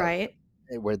 uh, right.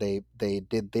 where they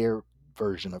did their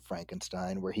version of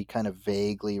Frankenstein, where he kind of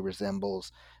vaguely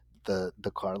resembles the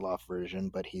Karloff version,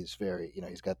 but he's very,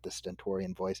 he's got the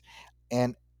stentorian voice,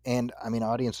 and I mean,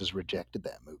 audiences rejected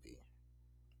that movie.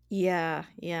 Yeah,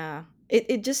 yeah.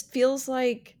 It just feels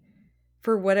like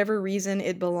for whatever reason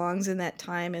it belongs in that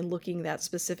time and looking that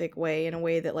specific way in a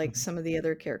way that like Mhm. some of the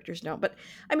other characters don't. But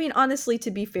I mean, honestly,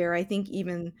 to be fair, I think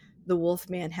even the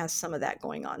Wolfman has some of that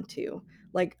going on too.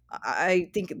 Like I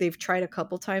think they've tried a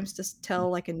couple times to tell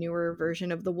like a newer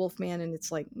version of the Wolfman, and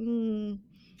it's like,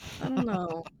 I don't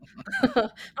know.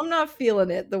 I'm not feeling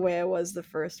it the way I was the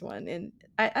first one, and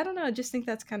I don't know, I just think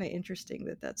that's kinda interesting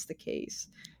that that's the case.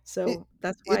 It So,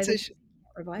 that's why it's they a can't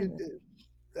revive it.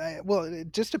 well,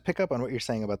 just to pick up on what you're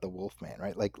saying about the Wolfman,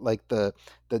 right? Like the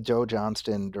Joe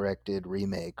Johnston directed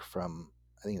remake from,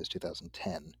 I think it was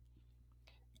 2010.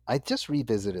 I just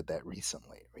revisited that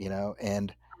recently,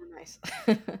 and Oh, nice.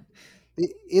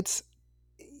 it's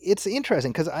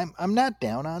interesting because I'm not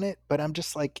down on it, but I'm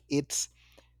just like it's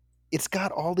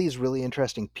got all these really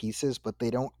interesting pieces, but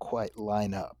they don't quite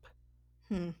line up.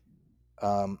 Hmm.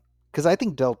 Because I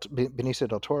think Benicio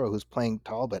del Toro, who's playing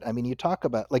Talbot, I mean, you talk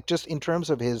about like just in terms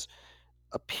of his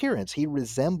appearance, he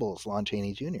resembles Lon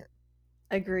Chaney Jr.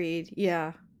 Agreed,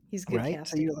 yeah. He's good Right?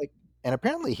 So you're casting. like, and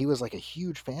apparently he was like a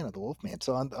huge fan of the Wolfman.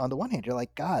 So on the one hand, you're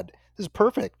like, God, this is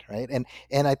perfect, right? And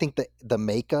I think the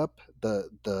makeup,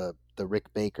 the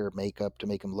Rick Baker makeup to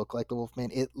make him look like the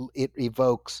Wolfman, it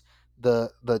evokes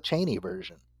the Chaney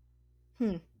version.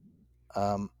 Hmm.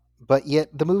 But yet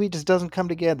the movie just doesn't come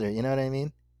together. You know what I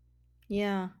mean?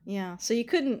 Yeah, yeah. So you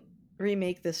couldn't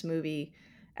remake this movie,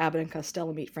 Abbott and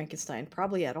Costello Meet Frankenstein,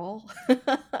 probably at all?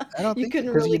 I don't You think so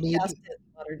couldn't because you really need cast it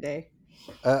in modern day.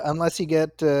 unless you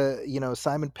get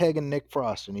Simon Pegg and Nick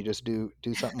Frost, and you just do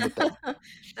something with them.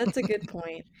 That's a good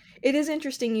point. It is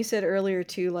interesting you said earlier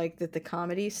too, like that the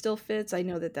comedy still fits. I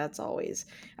know that that's always,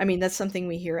 I mean, that's something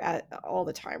we hear at all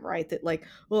the time, right? That like,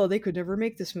 well, they could never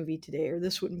make this movie today, or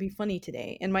this wouldn't be funny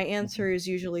today. And my Mhm. answer is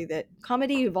usually that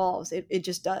comedy evolves. It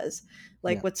just does.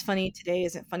 Like Yeah, what's funny today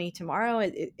isn't funny tomorrow.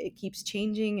 It keeps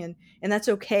changing, and that's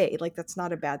okay. Like that's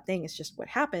not a bad thing. It's just what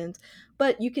happens.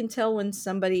 But you can tell when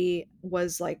somebody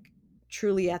was like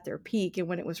truly at their peak and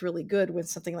when it was really good when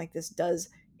something like this does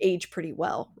age pretty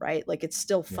well, right? Like it's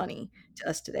still yeah. funny to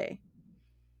us today.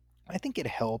 I think it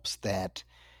helps that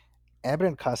Abbott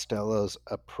and Costello's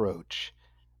approach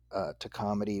to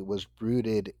comedy was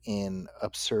rooted in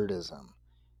absurdism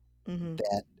Hmm.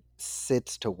 that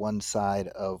sits to one side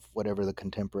of whatever the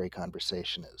contemporary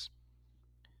conversation is.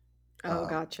 Oh, Um,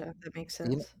 gotcha. That makes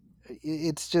you know, sense.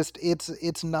 it's just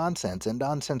it's nonsense, and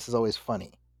nonsense is always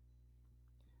funny.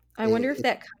 I wonder if It,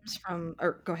 that comes from,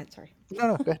 or go ahead, sorry. no,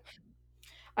 no, go ahead.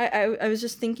 I was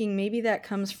just thinking maybe that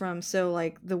comes from, so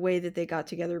like the way that they got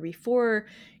together before,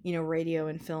 radio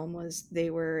and film was they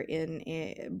were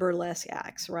in burlesque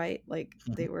acts, right? Like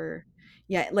Hmm. they were,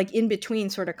 yeah, like in between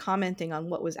sort of commenting on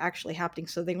what was actually happening.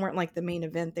 So they weren't like the main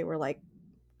event, they were like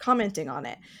commenting on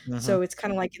it. Hmm. So it's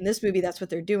kind of like in this movie, that's what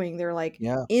they're doing. They're like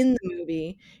Yeah, in the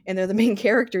movie and they're the main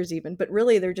characters even, but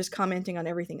really they're just commenting on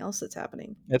everything else that's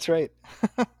happening. that's right.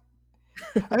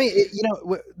 I mean,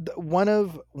 one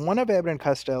of Abbott and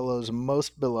Costello's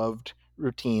most beloved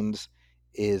routines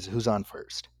is "Who's on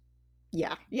first."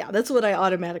 Yeah, yeah, that's what I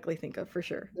automatically think of for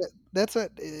sure. That's a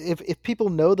if people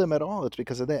know them at all, it's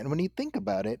because of that. And when you think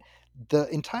about it, the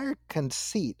entire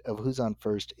conceit of Who's on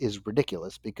First is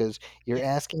ridiculous because you're Yeah.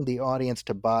 asking the audience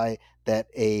to buy that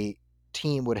a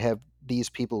team would have these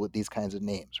people with these kinds of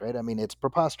names, right? I mean, it's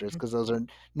preposterous because those are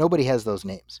nobody has those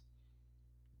names.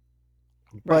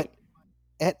 Right. But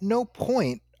at no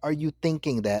point are you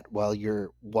thinking that while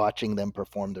you're watching them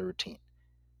perform the routine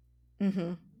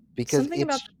Mhm. because Something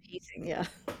about the pacing, yeah.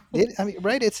 I mean,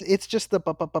 right? It's just the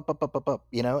bup, bup, bup, bup, bup, bup, bup,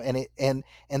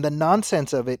 and the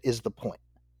nonsense of it is the point.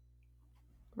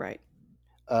 Right.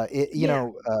 Uh, it, you Yeah.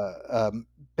 know,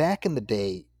 back in the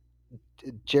day,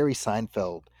 Jerry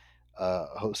Seinfeld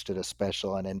hosted a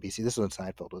special on NBC. This is when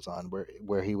Seinfeld was on,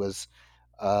 where he was,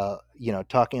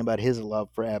 talking about his love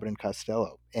for Abbott and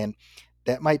Costello, and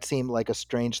that might seem like a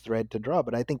strange thread to draw,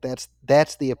 but I think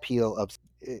that's the appeal of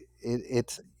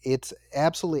it's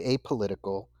absolutely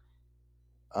apolitical.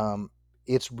 Um,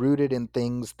 it's rooted in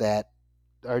things that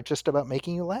are just about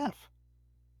making you laugh.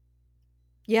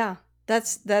 Yeah.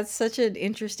 That's such an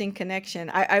interesting connection.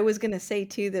 I was gonna say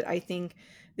too that I think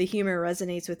the humor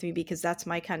resonates with me because that's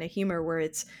my kind of humor where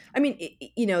it's, I mean,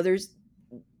 there's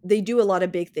they do a lot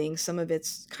of big things. Some of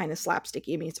it's kind of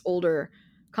slapsticky. I mean, it's older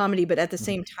comedy, but at the Mhm.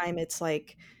 same time, it's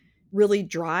like really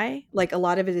dry. Like a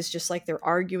lot of it is just like they're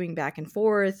arguing back and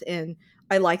forth. And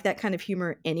I like that kind of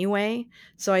humor anyway.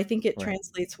 So I think it Right.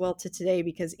 translates well to today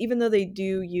because even though they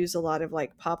do use a lot of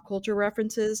like pop culture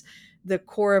references, the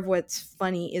core of what's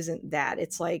funny isn't that.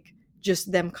 It's like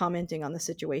just them commenting on the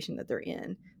situation that they're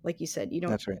in. Like you said,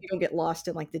 That's right. you don't get lost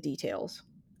in like the details.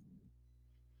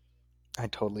 I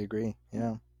totally agree.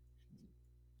 Yeah.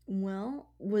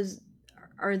 Well, was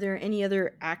are there any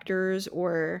other actors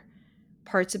or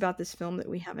parts about this film that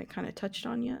we haven't kind of touched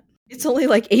on yet? It's only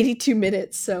like 82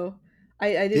 minutes, so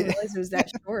I didn't realize it was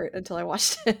that short until I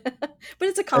watched it. But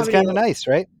it's a That's comedy. kind of nice,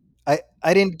 right?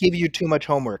 I didn't give you too much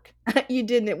homework. You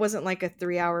didn't. It wasn't like a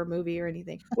 3-hour movie or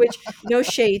anything. Which no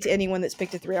shade to anyone that's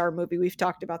picked a 3-hour movie. We've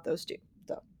talked about those too.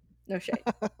 So no shade.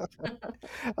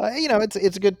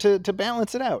 It's good to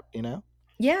balance it out.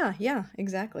 Yeah, yeah,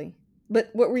 exactly. But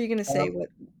what were you gonna say? Um,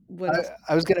 What I, else?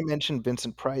 I was going to mention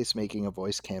Vincent Price making a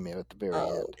voice cameo at the very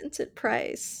Oh, end. Vincent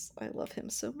Price. I love him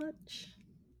so much.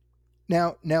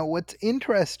 Now, what's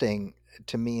interesting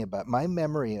to me about my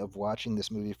memory of watching this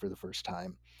movie for the first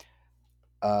time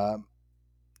um,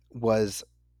 was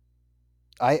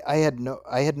I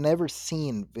had never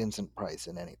seen Vincent Price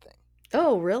in anything,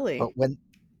 Oh, really? but when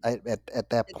at that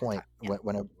At the time, point yeah,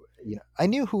 when I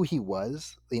knew who he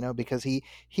was, because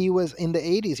he was in the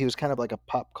 '80s. He was kind of like a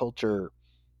pop culture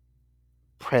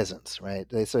presence, right?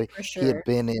 So for he sure. had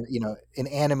been in, an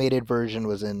animated version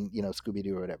was in, Scooby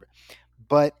Doo or whatever.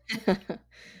 But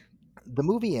the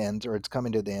movie ends, or it's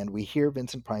coming to the end. We hear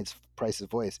Price's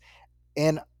voice,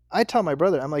 and I tell my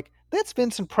brother, I'm like, "That's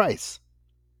Vincent Price."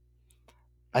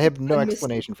 I have no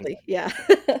explanation for Unmistakably, yeah.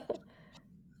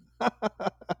 that.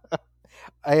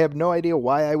 I have no idea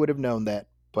why I would have known that,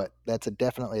 but that's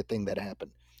definitely a thing that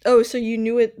happened. Oh, so you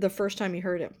knew it the first time you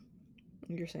heard him,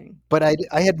 you're saying? But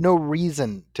I had no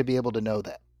reason to be able to know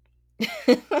that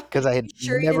because I You had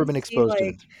sure you never didn't been see, exposed to like,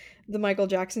 Vincent. the Michael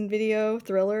Jackson video,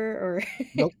 Thriller, or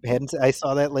Nope, hadn't. I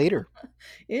saw that later.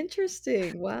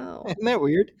 Interesting, wow. Isn't that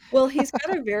weird? Well, he's got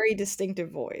a very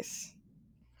distinctive voice,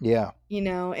 Yeah,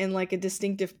 and, like, a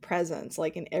distinctive presence,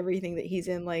 like, in everything that he's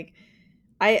in, like,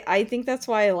 I think that's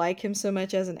why I like him so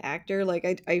much as an actor, like,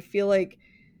 I feel like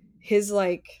his,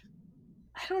 like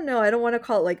I don't know, I don't wanna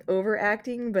call it, like,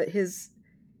 overacting, but his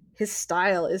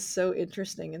style is so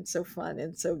interesting and so fun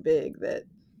and so big that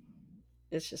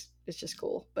it's just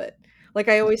cool, but, like,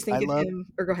 I always I think of love. him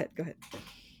or go ahead, go ahead.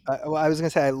 Well, I was gonna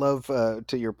say I love.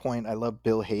 To your point, I love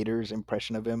Bill Hader's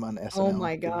impression of him on Oh SNL.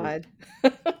 my It was god.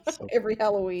 so Every funny.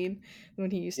 Halloween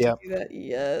when he used to Yeah. do that,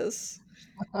 yes.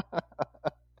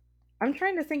 I'm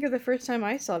trying to think of the first time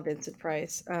I saw Vincent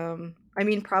Price. I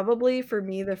mean, probably for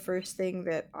me, the first thing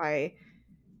that I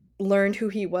learned who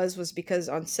he was because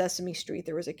on Sesame Street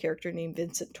there was a character named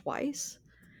Vincent Twice.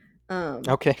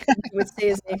 Okay. And he would say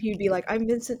his name, he would be like, "I'm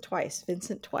Vincent Twice,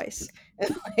 Vincent Twice,"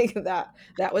 and like that.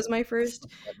 That was my first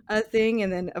thing,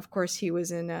 and then of course he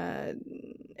was in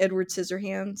Edward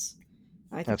Scissorhands.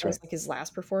 I think That's that was right. like his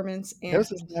last performance, That and was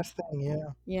his last thing.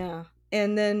 Yeah. yeah,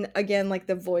 and then again like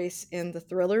the voice in the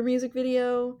Thriller music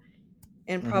video,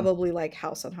 and Hmm. probably like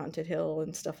House on Haunted Hill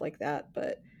and stuff like that.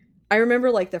 But I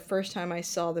remember like the first time I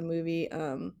saw the movie,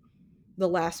 The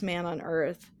Last Man on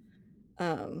Earth.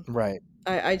 Um, Right.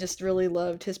 I just really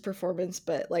loved his performance,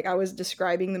 but like I was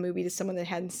describing the movie to someone that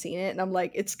hadn't seen it, and I'm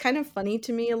like, it's kind of funny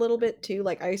to me a little bit too.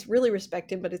 Like I really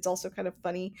respect him, but it's also kind of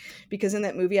funny because in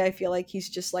that movie, I feel like he's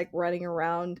just like running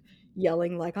around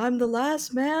yelling like I'm the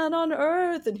last man on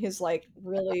earth and his like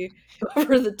really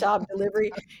over the top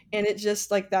delivery, and it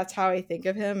just like that's how I think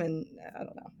of him, and I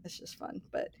don't know, it's just fun.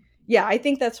 But yeah, I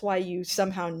think that's why you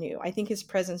somehow knew. I think his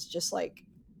presence just like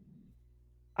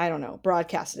I don't know,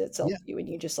 broadcasted itself Yeah. to you and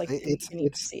you just, like, didn't It's even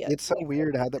need to it's see it. it's so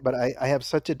weird how that, but I have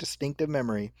such a distinctive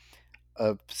memory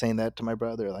of saying that to my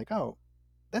brother, like, "Oh,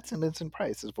 that's Vincent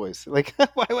Price's voice." Like,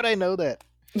 why would I know that?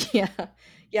 Yeah.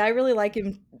 Yeah, I really like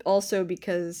him also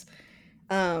because,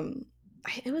 um,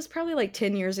 it was probably, like,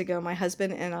 10 years ago, my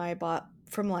husband and I bought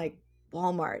from, like,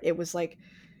 Walmart. It was, like,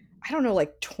 I don't know,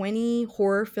 like, 20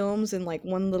 horror films in, like,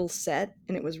 one little set,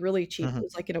 and it was really cheap. It Hmm.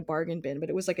 was, like, in a bargain bin, but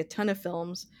it was, like, a ton of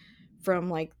films from,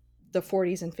 like, the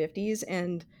 40s and 50s,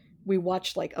 and we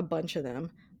watched, like, a bunch of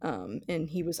them, and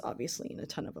he was obviously in a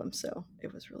ton of them, so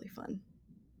it was really fun.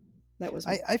 That was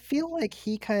I feel like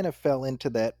he kind of fell into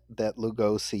that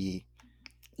Lugosi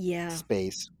Yeah.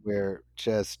 space where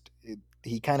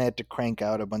he kind of had to crank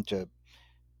out a bunch of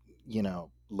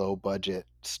low budget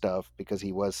stuff because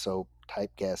he was so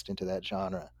typecast into that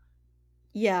genre.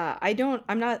 Yeah,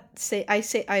 I'm not say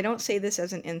I don't say this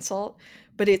as an insult,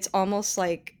 but it's almost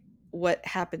like what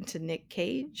happened to Nick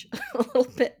Cage a little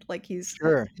bit, like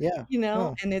Sure. Yeah.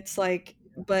 No. and it's like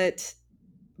but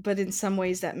in some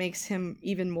ways that makes him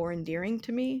even more endearing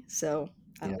to me, so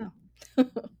I Yeah.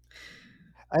 don't know.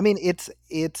 I mean,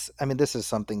 I mean, this is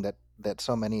something that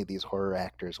so many of these horror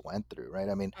actors went through, right?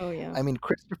 Oh, yeah.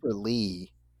 Christopher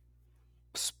Lee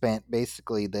spent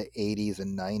basically the '80s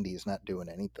and '90s not doing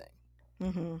anything,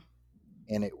 Mhm.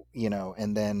 and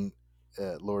and then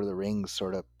Lord of the Rings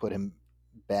sort of put him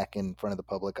back in front of the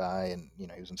public eye, and he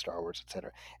was in Star Wars,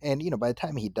 etc. And by the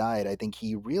time he died, I think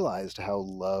he realized how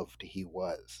loved he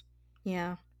was,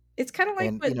 Yeah. It's kinda like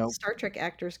and what Star Trek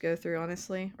actors go through,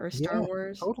 honestly, or Star yeah,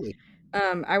 Wars. totally,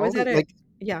 I was totally, at a like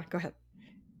Yeah, go ahead.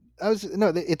 I was no.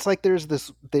 It's like there's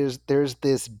this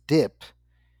dip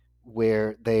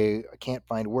where they can't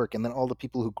find work, and then all the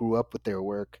people who grew up with their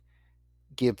work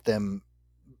give them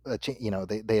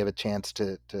they have a chance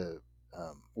to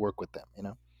work with them.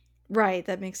 Right,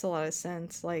 that makes a lot of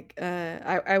sense. Like,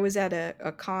 I was at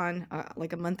a con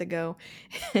like a month ago,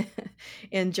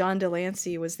 and John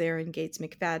Delancey was there and Gates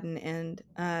McFadden, and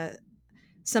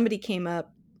somebody came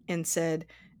up and said,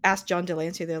 asked John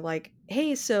Delancey, they're like,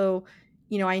 "Hey, so,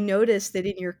 I noticed that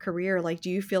in your career, like, do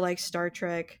you feel like Star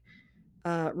Trek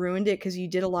ruined it because you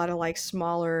did a lot of like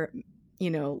smaller,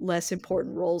 less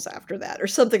important roles after that, or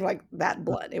something like that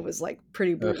blunt. It was like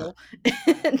pretty Ugh, brutal."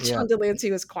 And yeah. John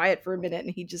Delancey was quiet for a minute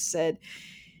and he just said,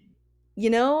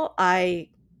 I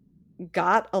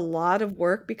got a lot of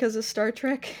work because of Star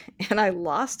Trek and I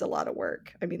lost a lot of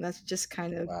work. I mean, that's just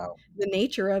kind of Wow. the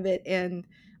nature of it. And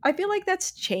I feel like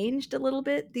that's changed a little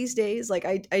bit these days. Like,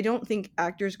 I don't think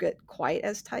actors get quite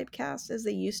as typecast as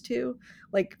they used to.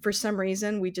 Like, for some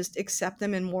reason, we just accept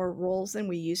them in more roles than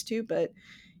we used to. But,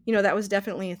 that was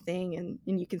definitely a thing. And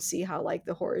you can see how, like,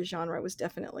 the horror genre was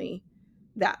definitely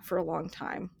that for a long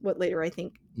time. What later I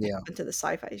think Yeah. happened to the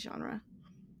sci fi genre.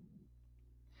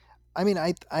 I mean,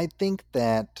 I think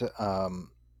that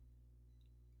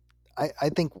I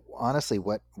think honestly,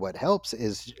 what helps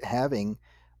is having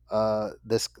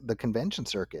the convention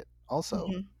circuit also.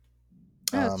 Hmm.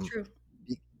 Yeah, that's Um, true.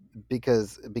 be-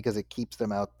 because it keeps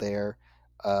them out there.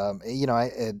 I've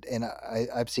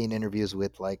seen interviews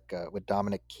with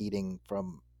Dominic Keating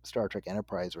from Star Trek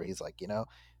Enterprise where he's like,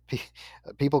 pe-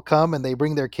 people come and they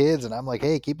bring their kids, and I'm like,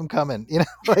 hey, keep them coming.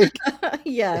 Like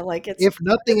Yeah, like, it's if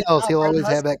part of nothing the else, job, he'll part of the always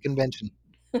have hustle. that convention.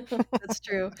 That's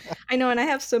true. I know, and I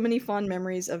have so many fond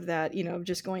memories of that, of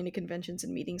just going to conventions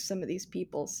and meeting some of these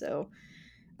people, so,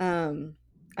 um,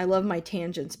 I love my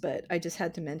tangents, but I just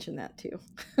had to mention that too.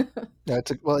 No,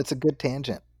 it's a good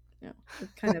tangent. Yeah,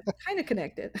 it's kinda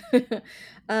connected.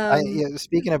 I Um, yeah,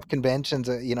 speaking of conventions,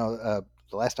 the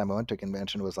last time I went to a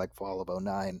convention was like fall of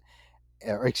 '09,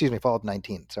 or excuse me, fall of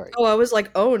 19. Sorry, oh, I was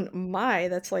like, "Oh, my,"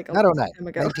 that's, like, a not long '09, time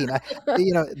ago. 19.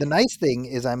 The nice thing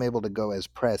is I'm able to go as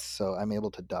press, so I'm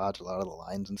able to dodge a lot of the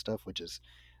lines and stuff, which is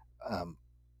um,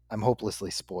 I'm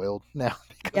hopelessly spoiled now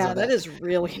because Yeah, of that that. is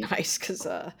really nice 'cause,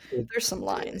 It, there's some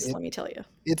lines, it let me tell you.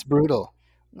 it's brutal.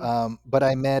 Mm. But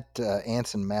I met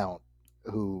Anson Mount,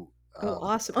 who Oh,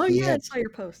 awesome. Oh, he yeah, I had saw your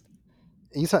post.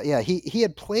 he saw yeah he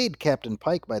had played Captain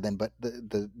Pike by then, but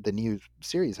the new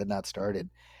series had not Mhm. started.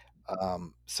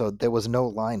 So there was no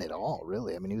line at all,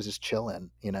 really. I mean, he was just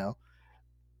chilling,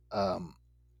 um,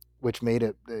 which made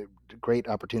it a great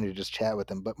opportunity to just chat with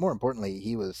him. But more importantly,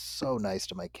 he was so nice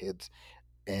to my kids,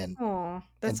 and Aw,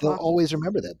 and that's they'll awesome. always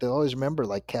remember that. They'll always remember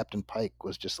like Captain Pike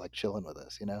was just like chilling with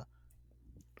us.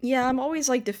 Yeah, I'm always,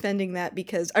 like, defending that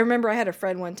because I remember I had a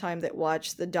friend one time that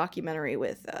watched the documentary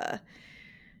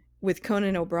with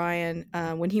Conan O'Brien,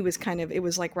 when he was kind of it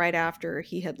was, like, right after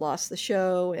he had lost the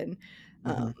show,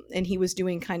 Hmm. and he was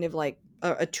doing kind of, like,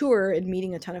 a tour and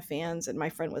meeting a ton of fans, and my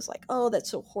friend was like, "Oh,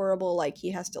 that's so horrible, like, he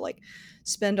has to, like,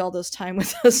 spend all this time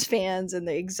with those fans, and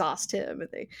they exhaust him, and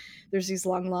there's these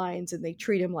long lines, and they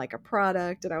treat him like a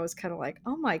product," and I was kinda like,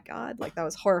 "Oh my god," like, that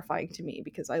was horrifying to me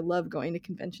because I love going to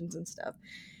conventions and stuff.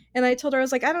 And I told her, I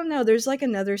was like, "I don't know, there's, like,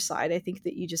 another side I think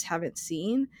that you just haven't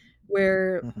seen,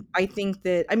 where Hmm. I think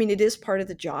that I mean, it is part of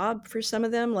the job for some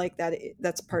of them, like,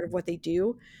 that's part of what they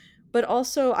do, but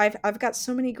also I've got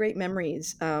so many great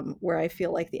memories, where I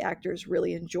feel like the actors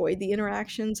really enjoyed the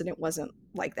interactions, and it wasn't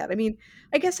like that. I mean,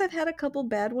 I guess I've had a couple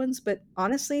bad ones, but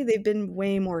honestly, they've been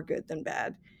way more good than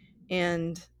bad,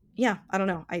 and yeah, I don't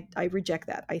know, I reject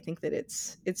that. I think that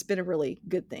it's been a really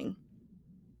good thing,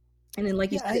 and then,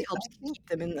 like you Yeah, said, it I helps think keep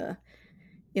them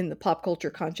in the pop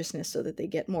culture consciousness so that they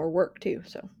get more work too,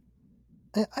 so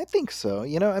I think so.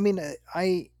 I mean,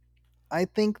 I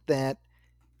think that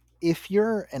if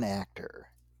you're an actor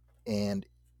and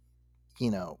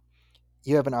you know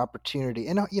you have an opportunity,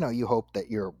 and you hope that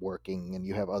you're working and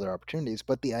you have other opportunities,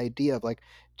 but the idea of like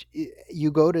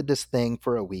you go to this thing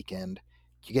for a weekend,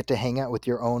 you get to hang out with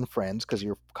your own friends because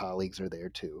your colleagues are there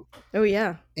too, oh,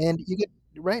 yeah. and you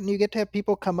get to have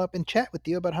people come up and chat with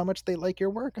you about how much they like your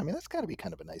work. I mean, that's got to be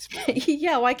kind of a nice feeling.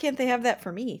 Yeah, why can't they have that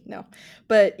for me? No.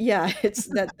 But, yeah, it's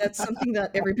that's something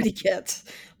that everybody gets,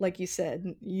 like you said.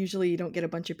 Usually, you don't get a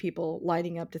bunch of people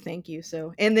lining up to thank you,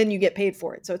 so and then you get paid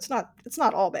for it, so it's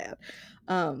not all bad.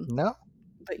 Um, No,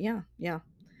 but yeah, yeah.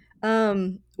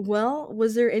 Well,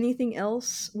 was there anything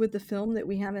else with the film that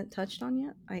we haven't touched on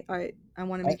yet? I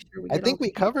wanna I make sure we I get all think the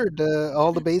we bases. covered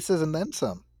all the bases and then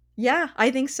some. Yeah, I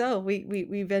think so.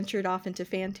 We ventured off into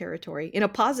fan territory in a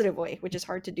positive way, which is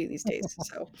hard to do these days.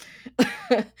 So,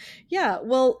 yeah.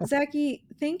 Well, Zachy,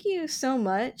 thank you so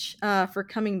much for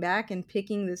coming back and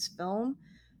picking this film.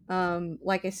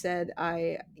 Like I said,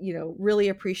 I really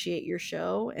appreciate your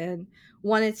show and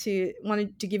wanted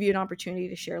to give you an opportunity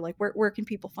to share. Like, where can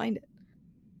people find it?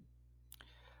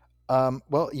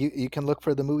 Well, you can look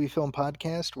for the Movie Film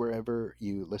Podcast wherever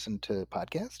you listen to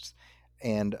podcasts.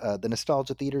 And the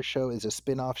Nostalgia Theater Show is a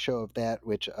spin off show of that,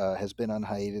 which has been on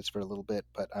hiatus for a little bit,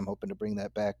 but I'm hoping to bring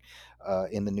that back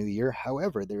in the new year.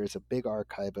 However, there is a big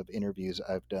archive of interviews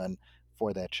I've done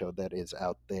for that show that is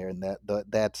out there. And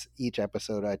that's each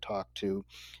episode I talk to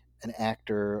an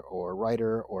actor or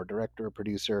writer or director or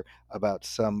producer about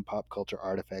some pop culture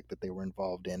artifact that they were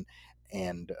involved in,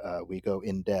 and we go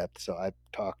in depth. So I've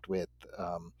talked with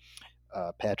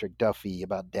Patrick Duffy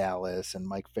about Dallas and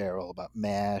Mike Farrell about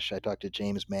MASH. I talked to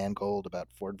James Mangold about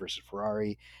Ford versus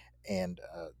Ferrari, and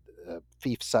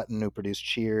Fief Sutton, who produced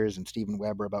Cheers, and Steven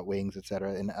Weber about Wings,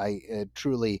 etc. And I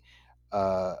truly,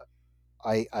 uh,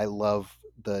 I love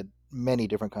the many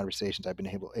different conversations I've been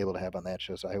able to have on that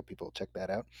show. So I hope people check that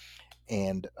out.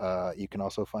 And you can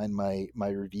also find my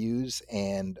reviews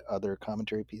and other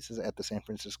commentary pieces at the San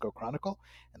Francisco Chronicle,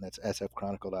 and that's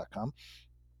sfchronicle.com.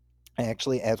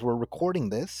 Actually, as we're recording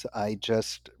this, I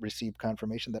just received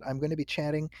confirmation that I'm going to be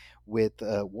chatting with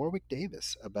Warwick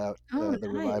Davis about Oh, the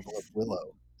revival of nice.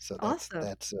 Willow. So Awesome.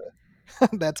 that's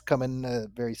that's coming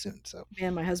very soon. So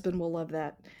Man, my husband will love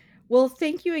that. Well,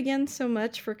 thank you again so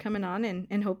much for coming on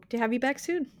and hope to have you back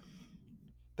soon.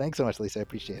 thanks so much, Lisa. I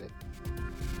appreciate it.